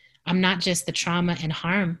show, I'm not just the trauma and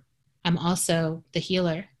harm, I'm also the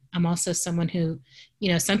healer. I'm also someone who,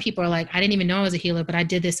 some people are like, I didn't even know I was a healer, but I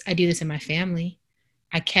do this in my family.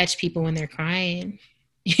 I catch people when they're crying.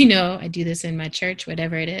 I do this in my church,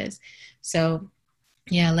 whatever it is. So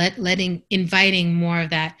yeah, inviting more of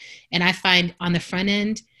that. And I find on the front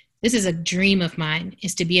end, this is a dream of mine,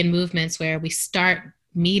 is to be in movements where we start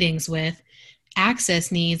meetings with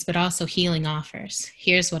access needs, but also healing offers.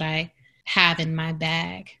 Here's what I have in my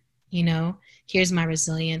bag, here's my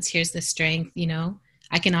resilience, here's the strength,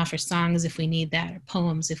 I can offer songs if we need that, or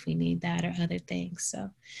poems if we need that, or other things. So,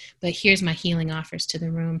 but here's my healing offers to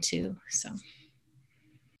the room too. So.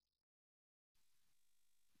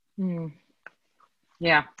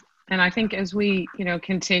 Yeah. And I think as we,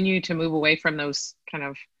 continue to move away from those kind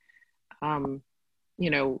of,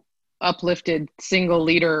 uplifted single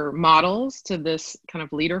leader models to this kind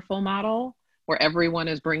of leaderful model where everyone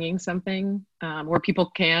is bringing something, where people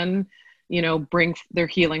can, bring their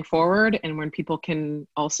healing forward, and when people can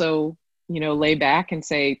also, lay back and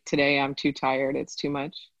say, today I'm too tired, it's too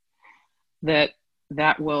much, that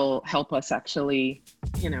will help us actually,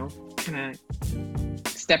 kind of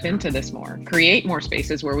step into this more, create more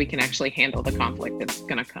spaces where we can actually handle the conflict that's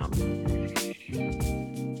going to come.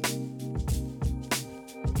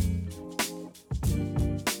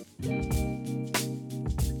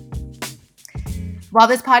 While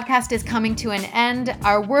this podcast is coming to an end,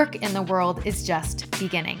 our work in the world is just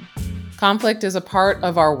beginning. Conflict is a part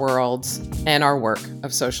of our worlds and our work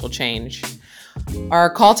of social change. Our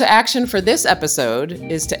call to action for this episode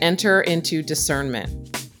is to enter into discernment.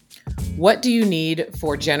 What do you need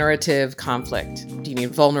for generative conflict? Do you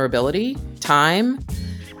need vulnerability? Time?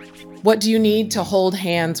 What do you need to hold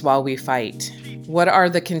hands while we fight? What are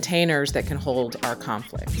the containers that can hold our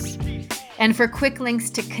conflicts? And for quick links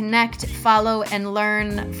to connect, follow, and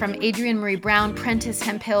learn from Adrienne Maree Brown, Prentice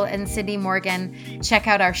Hemphill, and Sydney Morgan, check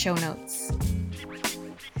out our show notes.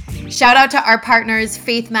 Shout out to our partners,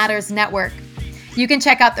 Faith Matters Network. You can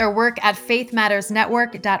check out their work at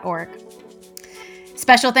faithmattersnetwork.org.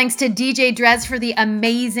 Special thanks to DJ Drez for the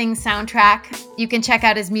amazing soundtrack. You can check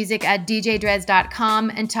out his music at djdrez.com,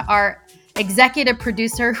 and to our executive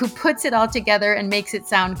producer who puts it all together and makes it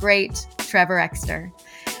sound great, Trevor Exter.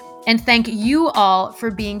 And thank you all for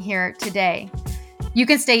being here today. You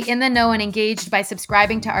can stay in the know and engaged by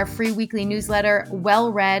subscribing to our free weekly newsletter,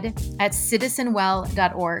 Well Read, at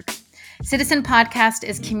citizenwell.org. Citizen Podcast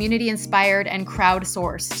is community-inspired and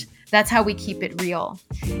crowdsourced. That's how we keep it real.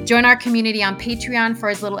 Join our community on Patreon for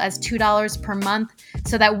as little as $2 per month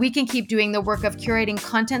so that we can keep doing the work of curating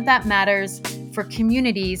content that matters for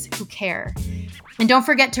communities who care. And don't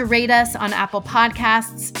forget to rate us on Apple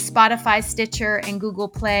Podcasts, Spotify, Stitcher, and Google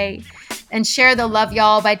Play. And share the love,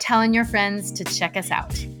 y'all, by telling your friends to check us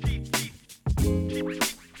out.